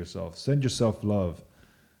 Listen to yourself. Send yourself love.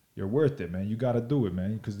 You're worth it, man. You got to do it,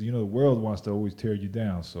 man, because, you know, the world wants to always tear you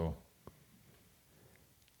down. So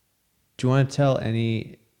Do you want to tell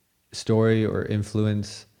any story or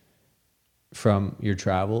influence from your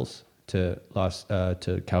travels to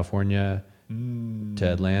California, to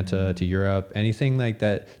Atlanta, to Europe, anything like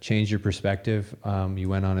that changed your perspective? You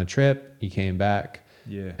went on a trip, you came back.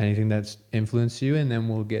 Yeah. Anything that's influenced you, and then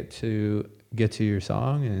we'll get to your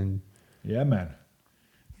song. And yeah, man.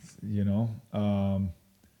 You know,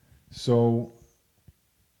 so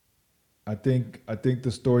I think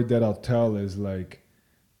the story that I'll tell is like,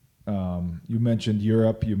 you mentioned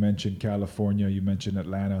Europe, you mentioned California, you mentioned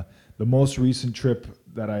Atlanta. The most recent trip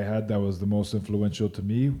that I had that was the most influential to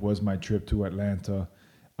me was my trip to Atlanta.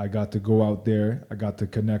 I got to go out there. I got to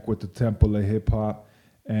connect with the Temple of Hip Hop,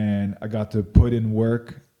 and I got to put in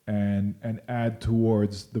work and add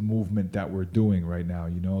towards the movement that we're doing right now.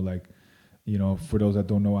 You know, like, you know, for those that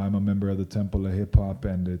don't know, I'm a member of the Temple of Hip Hop,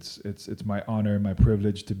 and it's my honor and my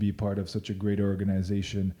privilege to be part of such a great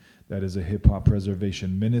organization that is a hip hop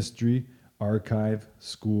preservation ministry, archive,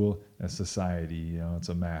 school, and society. You know, it's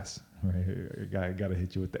a mass. Right? I gotta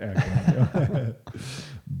hit you with the acronym.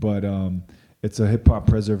 But it's a hip hop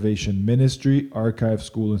preservation ministry, archive,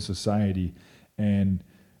 school, and society. And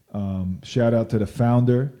shout out to the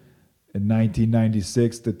founder. In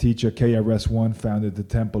 1996, the teacher KRS-One founded the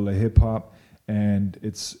Temple of Hip Hop, and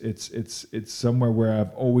it's somewhere where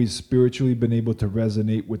I've always spiritually been able to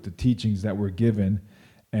resonate with the teachings that were given,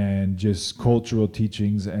 and just cultural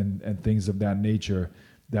teachings and things of that nature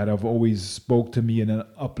that have always spoke to me in an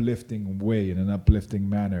uplifting way, in an uplifting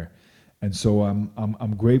manner. And so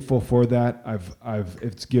I'm grateful for that.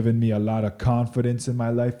 It's given me a lot of confidence in my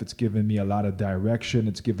life. It's given me a lot of direction.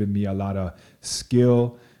 It's given me a lot of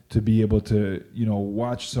skill to be able to, you know,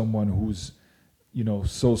 watch someone who's, you know,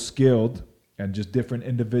 so skilled, and just different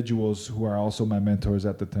individuals who are also my mentors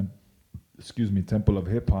at the Temple of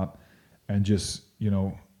Hip Hop, and just, you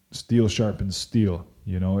know, steel sharpens steel,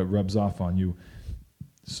 you know, it rubs off on you.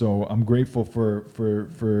 So I'm grateful for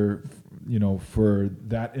you know, for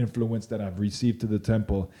that influence that I've received to the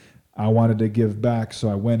temple. I wanted to give back, so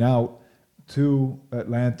I went out to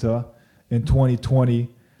Atlanta in 2020,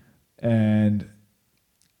 and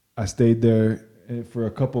I stayed there for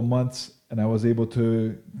a couple months, and I was able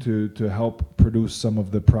to help produce some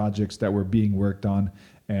of the projects that were being worked on,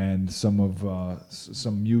 and some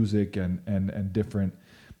music and different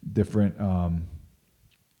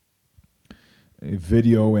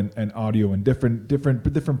video and audio and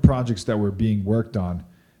different projects that were being worked on.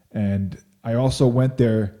 And I also went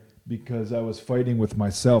there because I was fighting with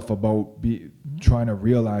myself about trying to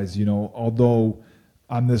realize, you know, although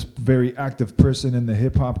I'm this very active person in the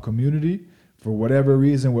hip hop community, for whatever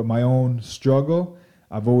reason, with my own struggle,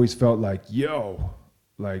 I've always felt like, yo,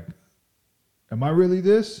 like, am I really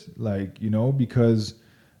this? Like, you know, because,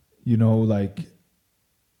 you know, like,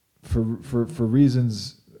 for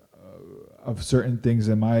reasons of certain things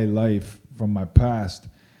in my life from my past,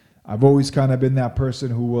 I've always kind of been that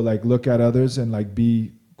person who will like look at others and like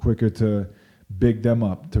be quicker to big them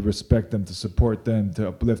up, to respect them, to support them, to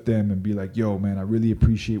uplift them, and be like, yo, man, I really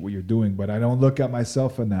appreciate what you're doing. But I don't look at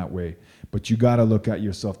myself in that way. But you got to look at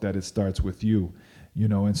yourself that it starts with you, you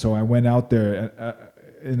know. And so I went out there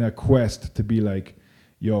in a quest to be like,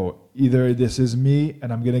 yo, either this is me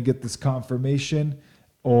and I'm going to get this confirmation,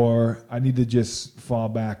 or I need to just fall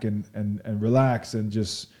back and relax and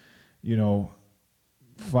just, you know,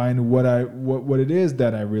 find what it is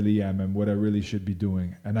that I really am and what I really should be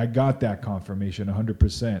doing. And I got that confirmation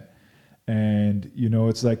 100%. And, you know,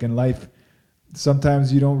 it's like in life,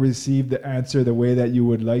 sometimes you don't receive the answer the way that you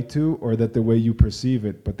would like to, or that the way you perceive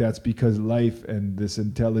it. But that's because life and this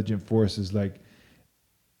intelligent force is like,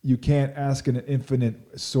 you can't ask an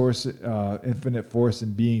infinite force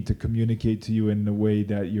and being to communicate to you in the way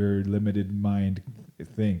that your limited mind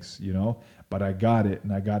thinks, you know. But I got it,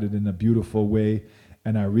 and I got it in a beautiful way.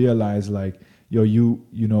 And I realized, like, yo, you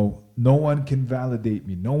know, no one can validate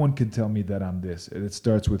me. No one can tell me that I'm this. It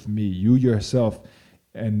starts with me. You yourself,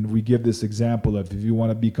 And we give this example of if you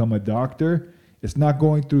want to become a doctor, it's not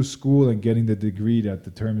going through school and getting the degree that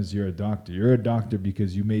determines you're a doctor. You're a doctor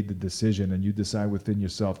because you made the decision and you decide within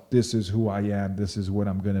yourself, this is who I am, this is what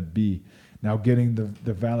I'm going to be. Now getting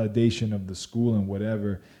the validation of the school and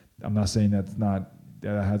whatever, I'm not saying that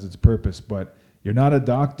has its purpose, but you're not a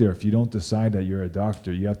doctor if you don't decide that you're a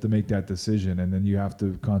doctor. You have to make that decision, and then you have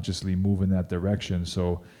to consciously move in that direction.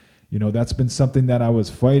 So, that's been something that I was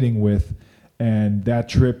fighting with, and that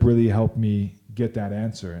trip really helped me get that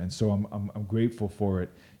answer. And so I'm grateful for it.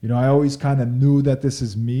 I always kind of knew that this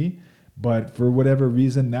is me, but for whatever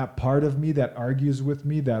reason, that part of me that argues with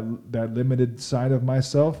me, that limited side of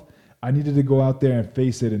myself, I needed to go out there and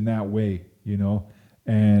face it in that way,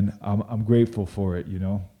 and I'm grateful for it,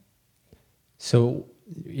 So,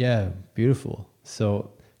 yeah, beautiful.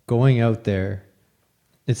 So going out there,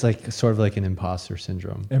 it's like sort of like an imposter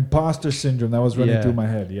syndrome. Imposter syndrome, that was running through my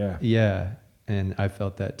head, yeah. Yeah, and I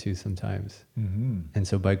felt that too sometimes. Mm-hmm. And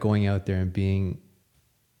so by going out there and being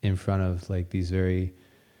in front of like these very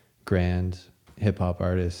grand hip hop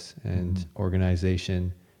artists and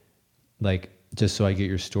organization, like just so I get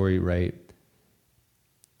your story right,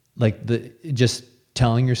 like just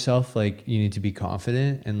telling yourself like you need to be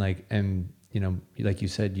confident and like you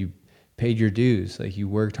said, you paid your dues, like you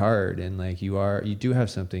worked hard, and like you do have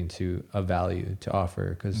something of value to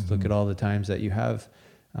offer, because look at all the times that you have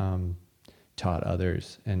taught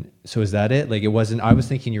others. And so is that it? Like, it wasn't, I was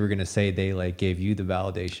thinking you were going to say they like gave you the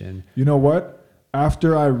validation. You know what?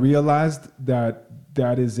 After I realized that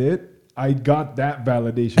is it, I got that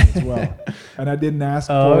validation as well. And I didn't ask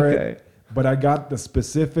for it, but I got the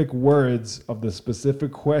specific words of the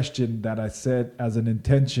specific question that I said as an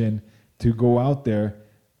intention to go out there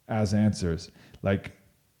as answers. Like,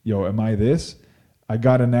 yo, am I this? I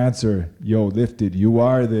got an answer. Yo, LIFTID, you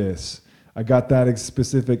are this. I got that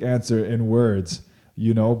specific answer in words,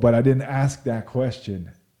 but I didn't ask that question,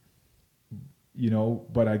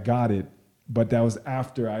 but I got it. But that was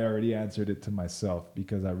after I already answered it to myself,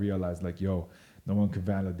 because I realized like, yo, no one could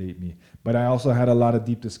validate me. But I also had a lot of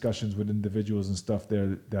deep discussions with individuals and stuff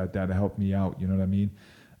there that helped me out. You know what I mean?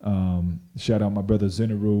 Shout out my brother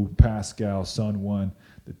Zinaru, Pascal, Son One,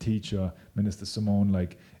 the teacher, Minister Simone.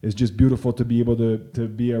 Like, it's just beautiful to be able to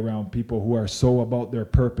be around people who are so about their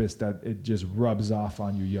purpose that it just rubs off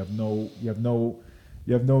on you. You have no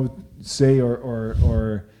say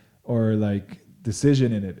or like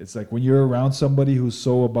decision in it. It's like when you're around somebody who's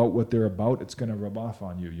so about what they're about, it's gonna rub off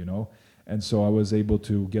on you, And so I was able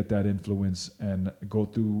to get that influence and go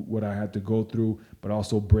through what I had to go through, but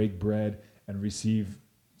also break bread and receive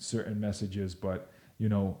certain messages. But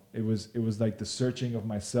it was like the searching of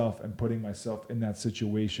myself and putting myself in that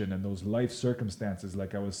situation and those life circumstances.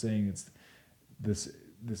 Like I was saying, it's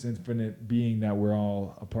this infinite being that we're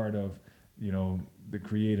all a part of, the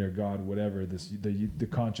creator, God, whatever, the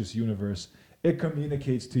conscious universe. It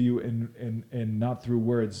communicates to you in not through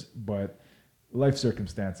words, but life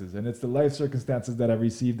circumstances. And it's the life circumstances that I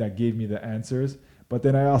received that gave me the answers. But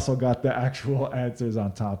then I also got the actual answers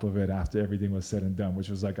on top of it after everything was said and done, which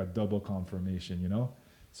was like a double confirmation,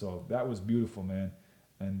 So that was beautiful, man.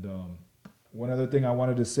 And one other thing I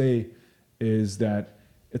wanted to say is that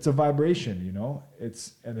it's a vibration,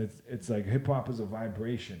 It's like hip hop is a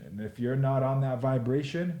vibration. And if you're not on that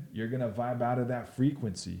vibration, you're going to vibe out of that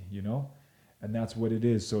frequency, And that's what it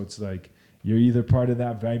is. So it's like you're either part of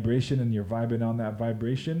that vibration and you're vibing on that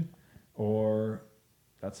vibration, or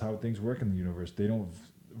that's how things work in the universe. They don't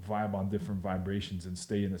vibe on different vibrations and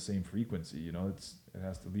stay in the same frequency. It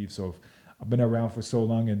has to leave. So I've been around for so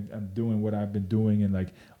long and I'm doing what I've been doing and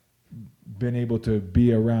like been able to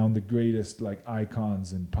be around the greatest like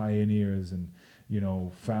icons and pioneers and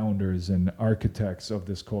founders and architects of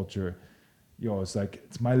this culture. It's like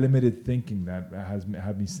it's my limited thinking that has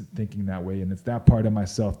had me thinking that way, and it's that part of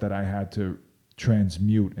myself that I had to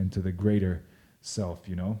transmute into the greater self.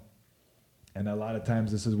 And a lot of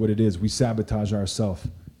times this is what it is. We sabotage ourselves,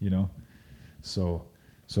 So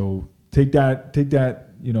take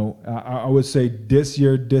that, I would say diss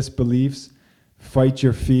your disbeliefs, fight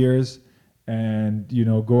your fears, and,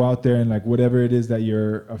 go out there and like whatever it is that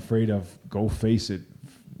you're afraid of, go face it,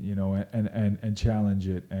 and challenge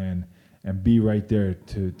it and be right there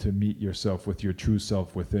to meet yourself with your true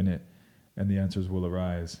self within it, and the answers will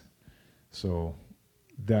arise. So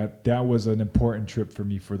that was an important trip for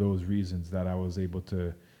me for those reasons, that I was able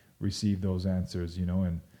to receive those answers,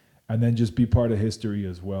 and then just be part of history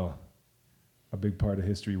as well. A big part of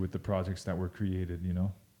history with the projects that were created,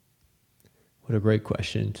 What a great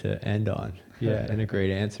question to end on. Yeah, and a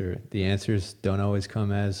great answer. The answers don't always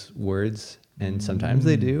come as words, and sometimes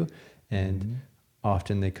they do. And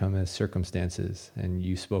often they come as circumstances. And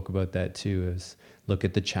you spoke about that too, as look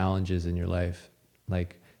at the challenges in your life.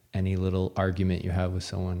 Like any little argument you have with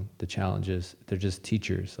someone, the challenges, they're just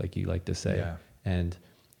teachers, like you like to say. Yeah. And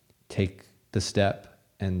take the step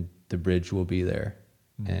and the bridge will be there.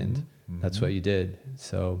 And that's what you did.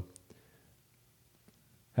 So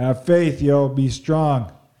have faith, yo. Be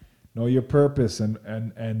strong. Know your purpose,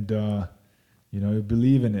 and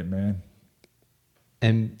believe in it, man.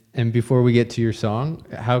 And before we get to your song,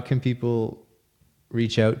 how can people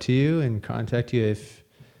reach out to you and contact you if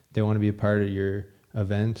they want to be a part of your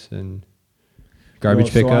events and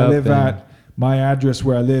garbage pickup? So I live at my address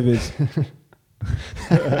where I live is.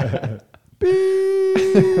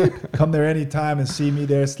 Beep. Come there anytime and see me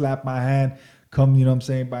there. Slap my hand. Come, you know what I'm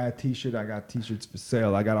saying? Buy a T-shirt. I got T-shirts for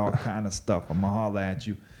sale. I got all kind of stuff. I'm gonna holler at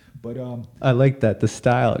you. But I like that, the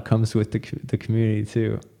style. It comes with the community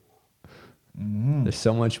too. There's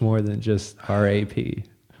so much more than just RAP.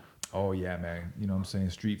 Oh yeah, man. You know what I'm saying?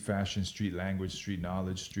 Street fashion, street language, street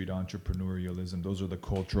knowledge, street entrepreneurialism. Those are the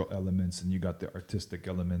cultural elements, and you got the artistic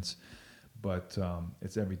elements. But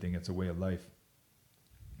it's everything. It's a way of life.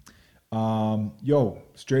 Yo,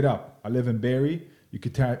 straight up, I live in Barrie. You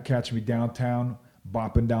could catch me downtown,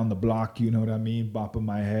 bopping down the block, you know what I mean? Bopping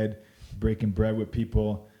my head, breaking bread with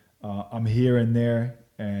people. I'm here and there,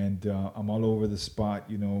 and I'm all over the spot,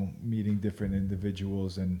 you know, meeting different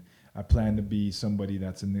individuals. And I plan to be somebody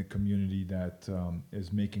that's in the community that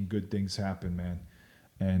is making good things happen, man,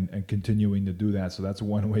 and continuing to do that. So that's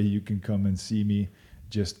one way you can come and see me,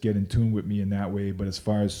 just get in tune with me in that way. But as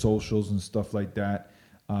far as socials and stuff like that,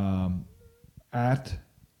 at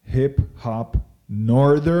Hip Hop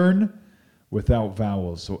Northern without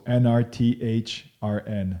vowels. So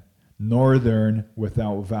NRTHRN, Northern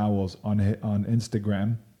without vowels on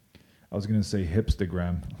Instagram. I was going to say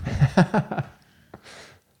hipstagram.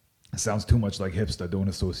 It sounds too much like hipster. Don't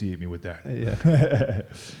associate me with that. Yeah.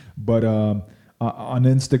 But on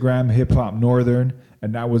Instagram, Hip Hop Northern,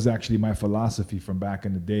 and that was actually my philosophy from back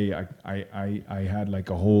in the day. I had like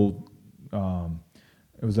a whole,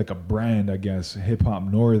 it was like a brand, I guess, Hip Hop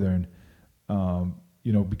Northern,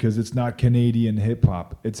 because it's not Canadian hip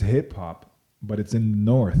hop. It's hip hop, but it's in the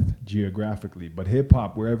north geographically. But hip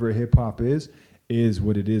hop, wherever hip hop is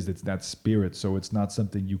what it is. It's that spirit. So it's not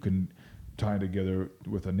something you can tie together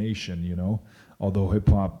with a nation, you know. Although hip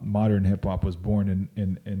hop, modern hip hop, was born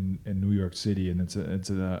in New York City, and it's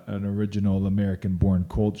an original American-born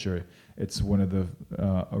culture. It's one of the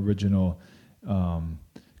original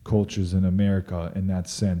cultures in America in that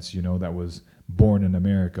sense, you know, that was born in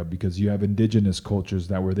America, because you have indigenous cultures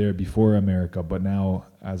that were there before America, but now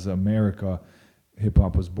as America, hip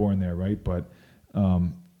hop was born there, right? But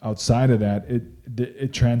outside of that,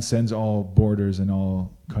 it transcends all borders and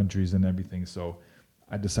all countries and everything. So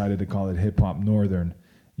I decided to call it Hip Hop Northern,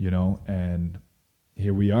 you know, and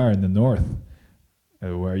here we are in the north,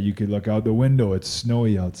 where you could look out the window. It's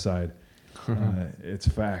snowy outside. It's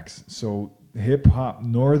facts. So Hip Hop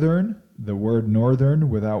Northern, the word northern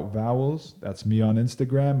without vowels, that's me on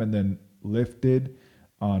Instagram, and then LIFTID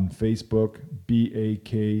on Facebook,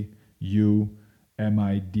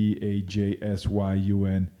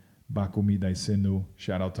 BAKUMIDAJSYUN, Baku mi daj synu.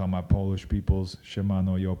 Shout out to all my Polish peoples.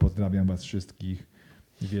 Siemano, yo, pozdrawiam was wszystkich.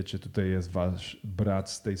 Wiecie, tutaj jest wasz brat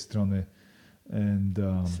z tej strony. And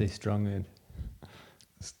stay strong.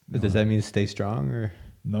 Does that mean stay strong, or?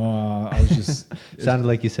 No, I was just... Sounded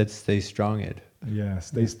like you said stay strong. Yeah,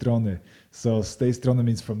 stay strong. So stay strong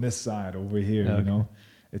means from this side over here, okay. You know.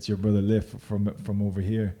 It's your brother Lift from over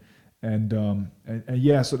here. And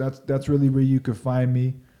yeah, so that's really where you could find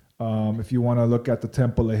me. If you want to look at the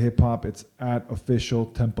Temple of Hip Hop, it's at Official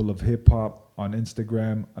Temple of Hip Hop on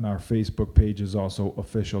Instagram, and our Facebook page is also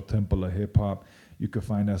Official Temple of Hip Hop. You can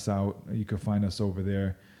find us over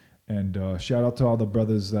there. And shout out to all the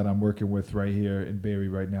brothers that I'm working with right here in Barrie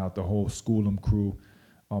right now, the whole School'em crew,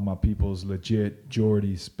 all my peoples, Legit,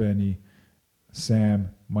 Jordy, Spenny,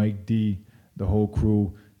 Sam, Mike D, the whole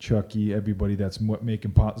crew, Chucky, everybody that's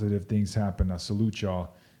making positive things happen. I salute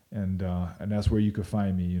y'all. And that's where you can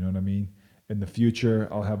find me, you know what I mean? In the future,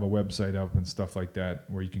 I'll have a website up and stuff like that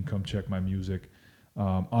where you can come check my music.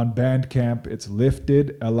 On Bandcamp, it's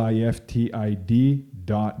LIFTID,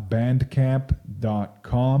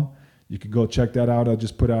 LIFTID.bandcamp.com. You can go check that out. I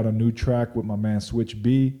just put out a new track with my man Switch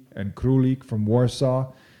B and Krulik from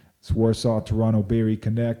Warsaw. It's Warsaw, Toronto, Barrie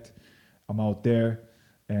Connect. I'm out there.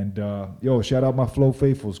 And yo, shout out my Flow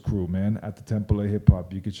Faithfuls crew, man, at the Temple of Hip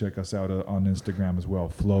Hop. You can check us out on Instagram as well,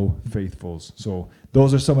 Flow Faithfuls. So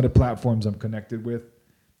those are some of the platforms I'm connected with.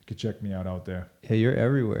 You can check me out there. Yeah, you're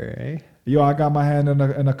everywhere, eh? Yo, I got my hand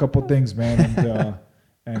in a couple things, man.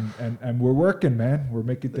 And and we're working, man. We're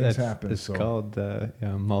making things happen. It's called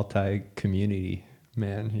multi-community,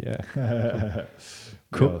 man. Yeah.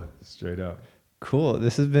 Cool. Yo, straight up. Cool.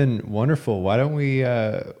 This has been wonderful. Why don't we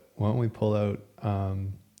pull out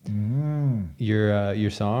your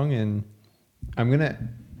song, and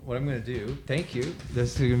what I'm gonna do. Thank you.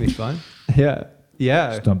 This is gonna be fun. Yeah.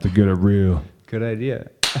 Stump to get it real. Good idea.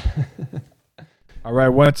 All right.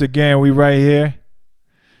 Once again, we right here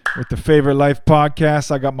with the Favorite Life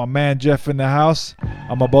podcast. I got my man Jeff in the house.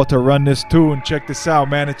 I'm about to run this tune. Check this out,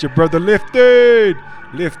 man. It's your brother LIFTID.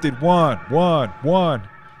 LIFTID 1.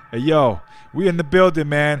 Hey, yo, we in the building,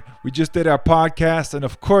 man. We just did our podcast, and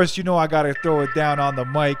of course, you know I gotta throw it down on the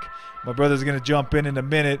mic. My brother's gonna jump in a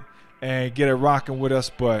minute and get it rocking with us,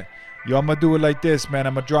 but yo, I'm gonna do it like this, man.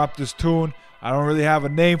 I'm gonna drop this tune. I don't really have a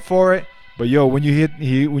name for it, but yo, when you hear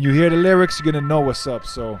the lyrics, you're gonna know what's up.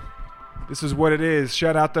 So this is what it is.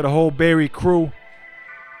 Shout out to the whole Barry crew.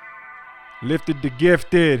 LIFTID the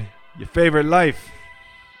Gifted, your favorite life.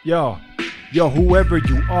 Yo, whoever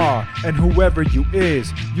you are and whoever you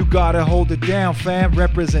is, you gotta hold it down, fam,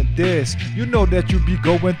 represent this. You know that you be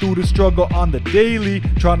going through the struggle on the daily,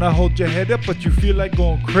 trying to hold your head up, but you feel like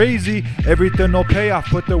going crazy. Everything no payoff,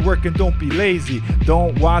 put the work and don't be lazy.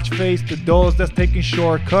 Don't watch face to those that's taking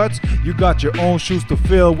shortcuts. You got your own shoes to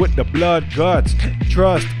fill with the blood guts.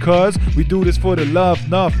 Trust, cuz we do this for the love.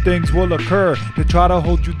 Enough things will occur to try to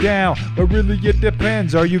hold you down, but really it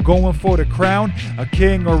depends. Are you going for the crown, a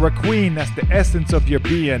king or a queen? That's the essence of your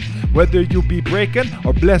being. Whether you be breaking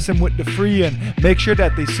or blessing with the freeing, make sure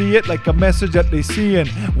that they see it like a message that they seeing.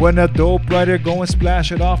 When a dope writer go and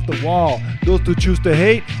splash it off the wall, those who choose to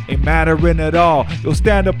hate ain't mattering at all. You'll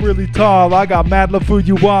stand up really tall. I got mad love for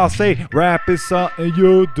you all. Say rap is something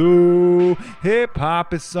you do, hip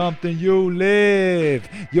hop is something you live.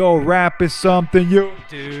 Yo, rap is something you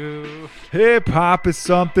do, hip hop is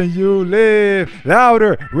something you live.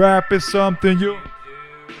 Louder, rap is something you do,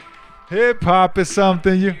 hip hop is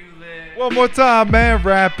something you. One more time, man.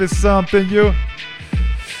 Rap is something you.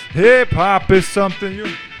 Hip hop is something you.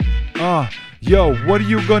 Yo, what are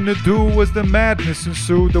you gonna do as the madness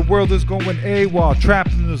ensue? The world is going AWOL,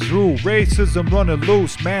 trapped in the zoo. Racism running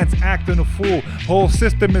loose, man's acting a fool. Whole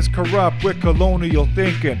system is corrupt with colonial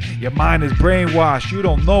thinking. Your mind is brainwashed, you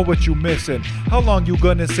don't know what you missing. How long you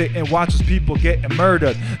gonna sit and watch as people getting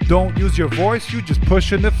murdered? Don't use your voice, you just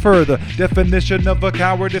pushing it further. Definition of a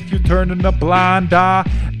coward if you turning a blind eye.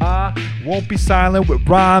 I won't be silent with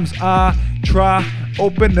rhymes. I try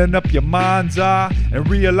opening up your mind's eye and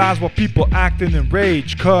realize why people acting in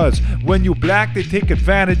rage. Cause when you black, they take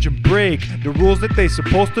advantage and break the rules that they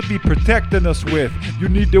supposed to be protecting us with. You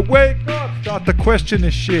need to wake up, start to question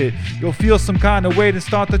this shit. You'll feel some kind of way to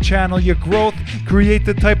start to channel your growth. Create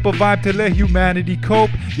the type of vibe to let humanity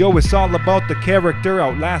cope. Yo, it's all about the character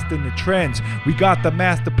outlasting the trends. We got the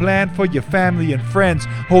master plan for your family and friends.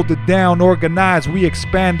 Hold it down, organize, we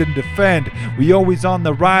expand and defend. We always on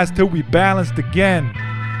the rise till we balanced again.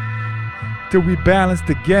 Till we balanced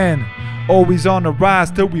again. Always on the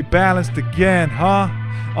rise till we balanced again, huh?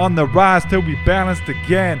 On the rise till we balanced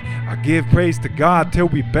again. I give praise to God till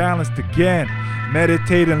we balanced again.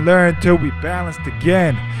 Meditate and learn till we balanced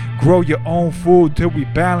again. Grow your own food till we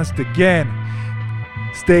balanced again.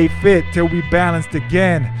 Stay fit till we balanced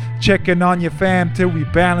again. Checking on your fam till we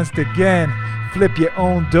balanced again. Flip your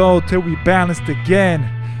own dough till we balanced again.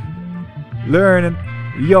 Learn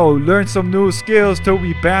some new skills till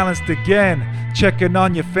we balanced again. Checking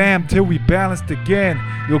on your fam till we balanced again.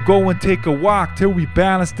 You'll go and take a walk till we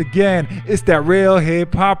balanced again. It's that real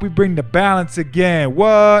hip hop, we bring the balance again.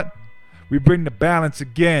 What? We bring the balance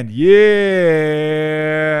again. Yeah.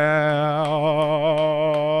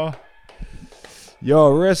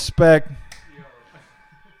 Yo, respect.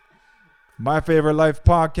 My Favorite Life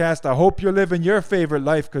podcast. I hope you're living your favorite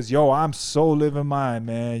life, because, yo, I'm so living mine,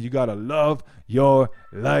 man. You got to love your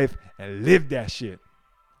life and live that shit.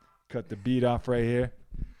 Cut the beat off right here.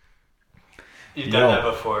 You've done that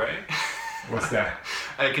before, right? What's that?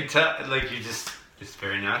 I could tell, like, it's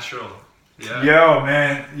very natural. Yeah. Yo,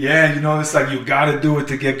 man. Yeah, it's like you got to do it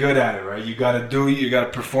to get good at it, right? You got to do it. You got to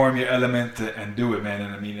perform your element and do it, man.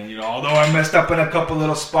 And I mean, although I messed up in a couple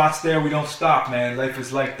little spots there, we don't stop, man. Life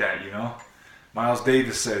is like that, Miles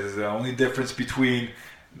Davis says the only difference between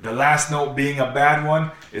the last note being a bad one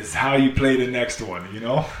is how you play the next one,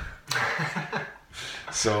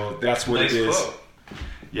 So that's what nice it is. Quote.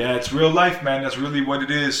 Yeah, it's real life, man. That's really what it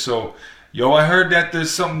is. So, yo, I heard that there's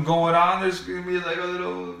something going on. There's going to be like a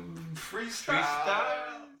little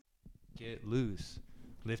freestyle. Get loose.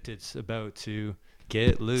 LIFTID's about to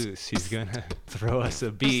get loose. He's going to throw us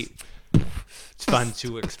a beat. It's fun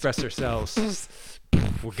to express ourselves.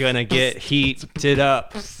 We're gonna get heated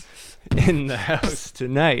up in the house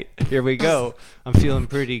tonight. Here we go. I'm feeling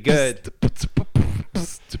pretty good.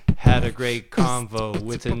 Had a great convo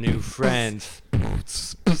with a new friend.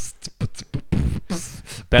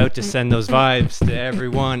 About to send those vibes to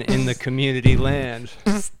everyone in the community land.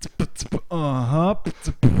 Uh-huh.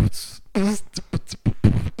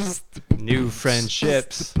 New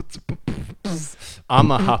friendships.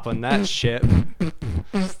 I'ma hop on that ship.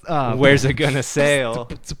 Where's it gonna sail?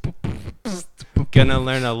 Gonna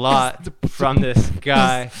learn a lot from this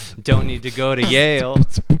guy. Don't need to go to Yale.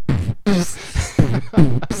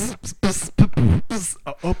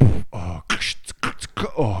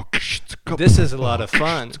 This is a lot of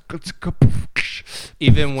fun.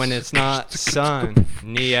 Even when it's not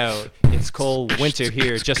sunny out. It's cold winter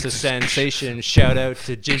here, just a sensation. Shout out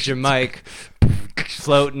to Ginger Mike,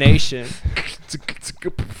 Float Nation.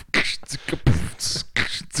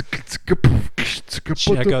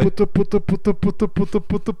 Check out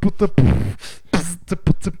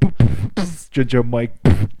Ginger Mike.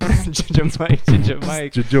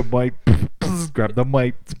 Ginger Mike. Grab the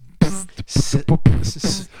mic.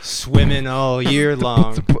 Swimming all year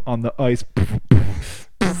long on the ice.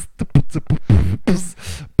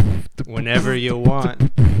 Whenever you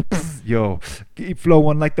want. Yo, keep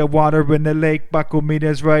flowing like the water in the lake. Baco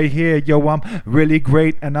meters right here. Yo, I'm really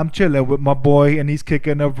great and I'm chilling with my boy and he's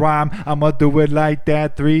kicking a rhyme. I'ma do it like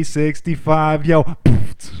that 365. Yo.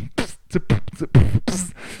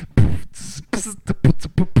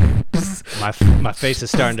 My face is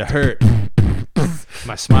starting to hurt.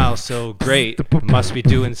 My smile's so great. Must be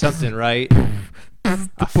doing something right.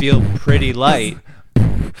 I feel pretty light.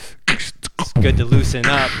 It's good to loosen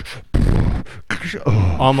up.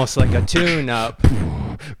 Almost like a tune-up.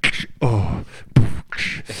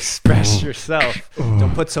 Express yourself.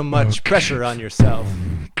 Don't put so much pressure on yourself.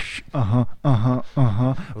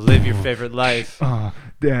 Live your favorite life.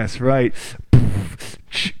 That's right.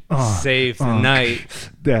 Save the night.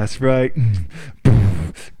 That's right.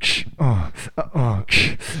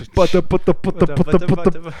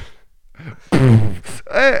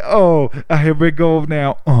 Hey, oh, here we go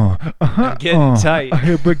now. I'm getting tight.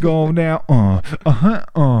 Here we go now.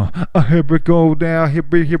 Here we go now. Here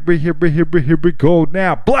we go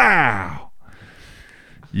now. Blow.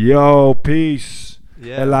 Yo, peace.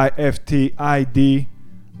 Yeah. LIFTID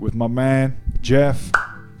with my man Jeff.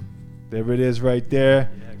 There it is, right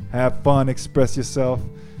there. Yeah. Have fun, express yourself,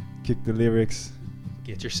 kick the lyrics.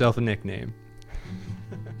 Get yourself a nickname.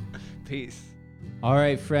 Peace. All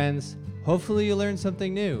right, friends. Hopefully you learned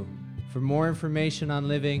something new. For more information on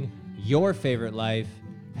living your favorite life,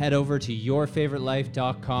 head over to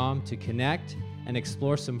yourfavoritelife.com to connect and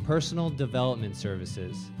explore some personal development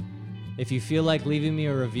services. If you feel like leaving me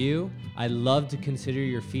a review, I'd love to consider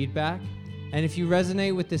your feedback. And if you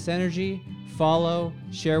resonate with this energy, follow,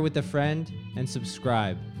 share with a friend, and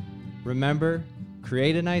subscribe. Remember,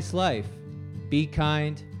 create a nice life. Be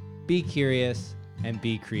kind, be curious, and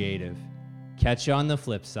be creative. Catch you on the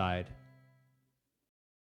flip side.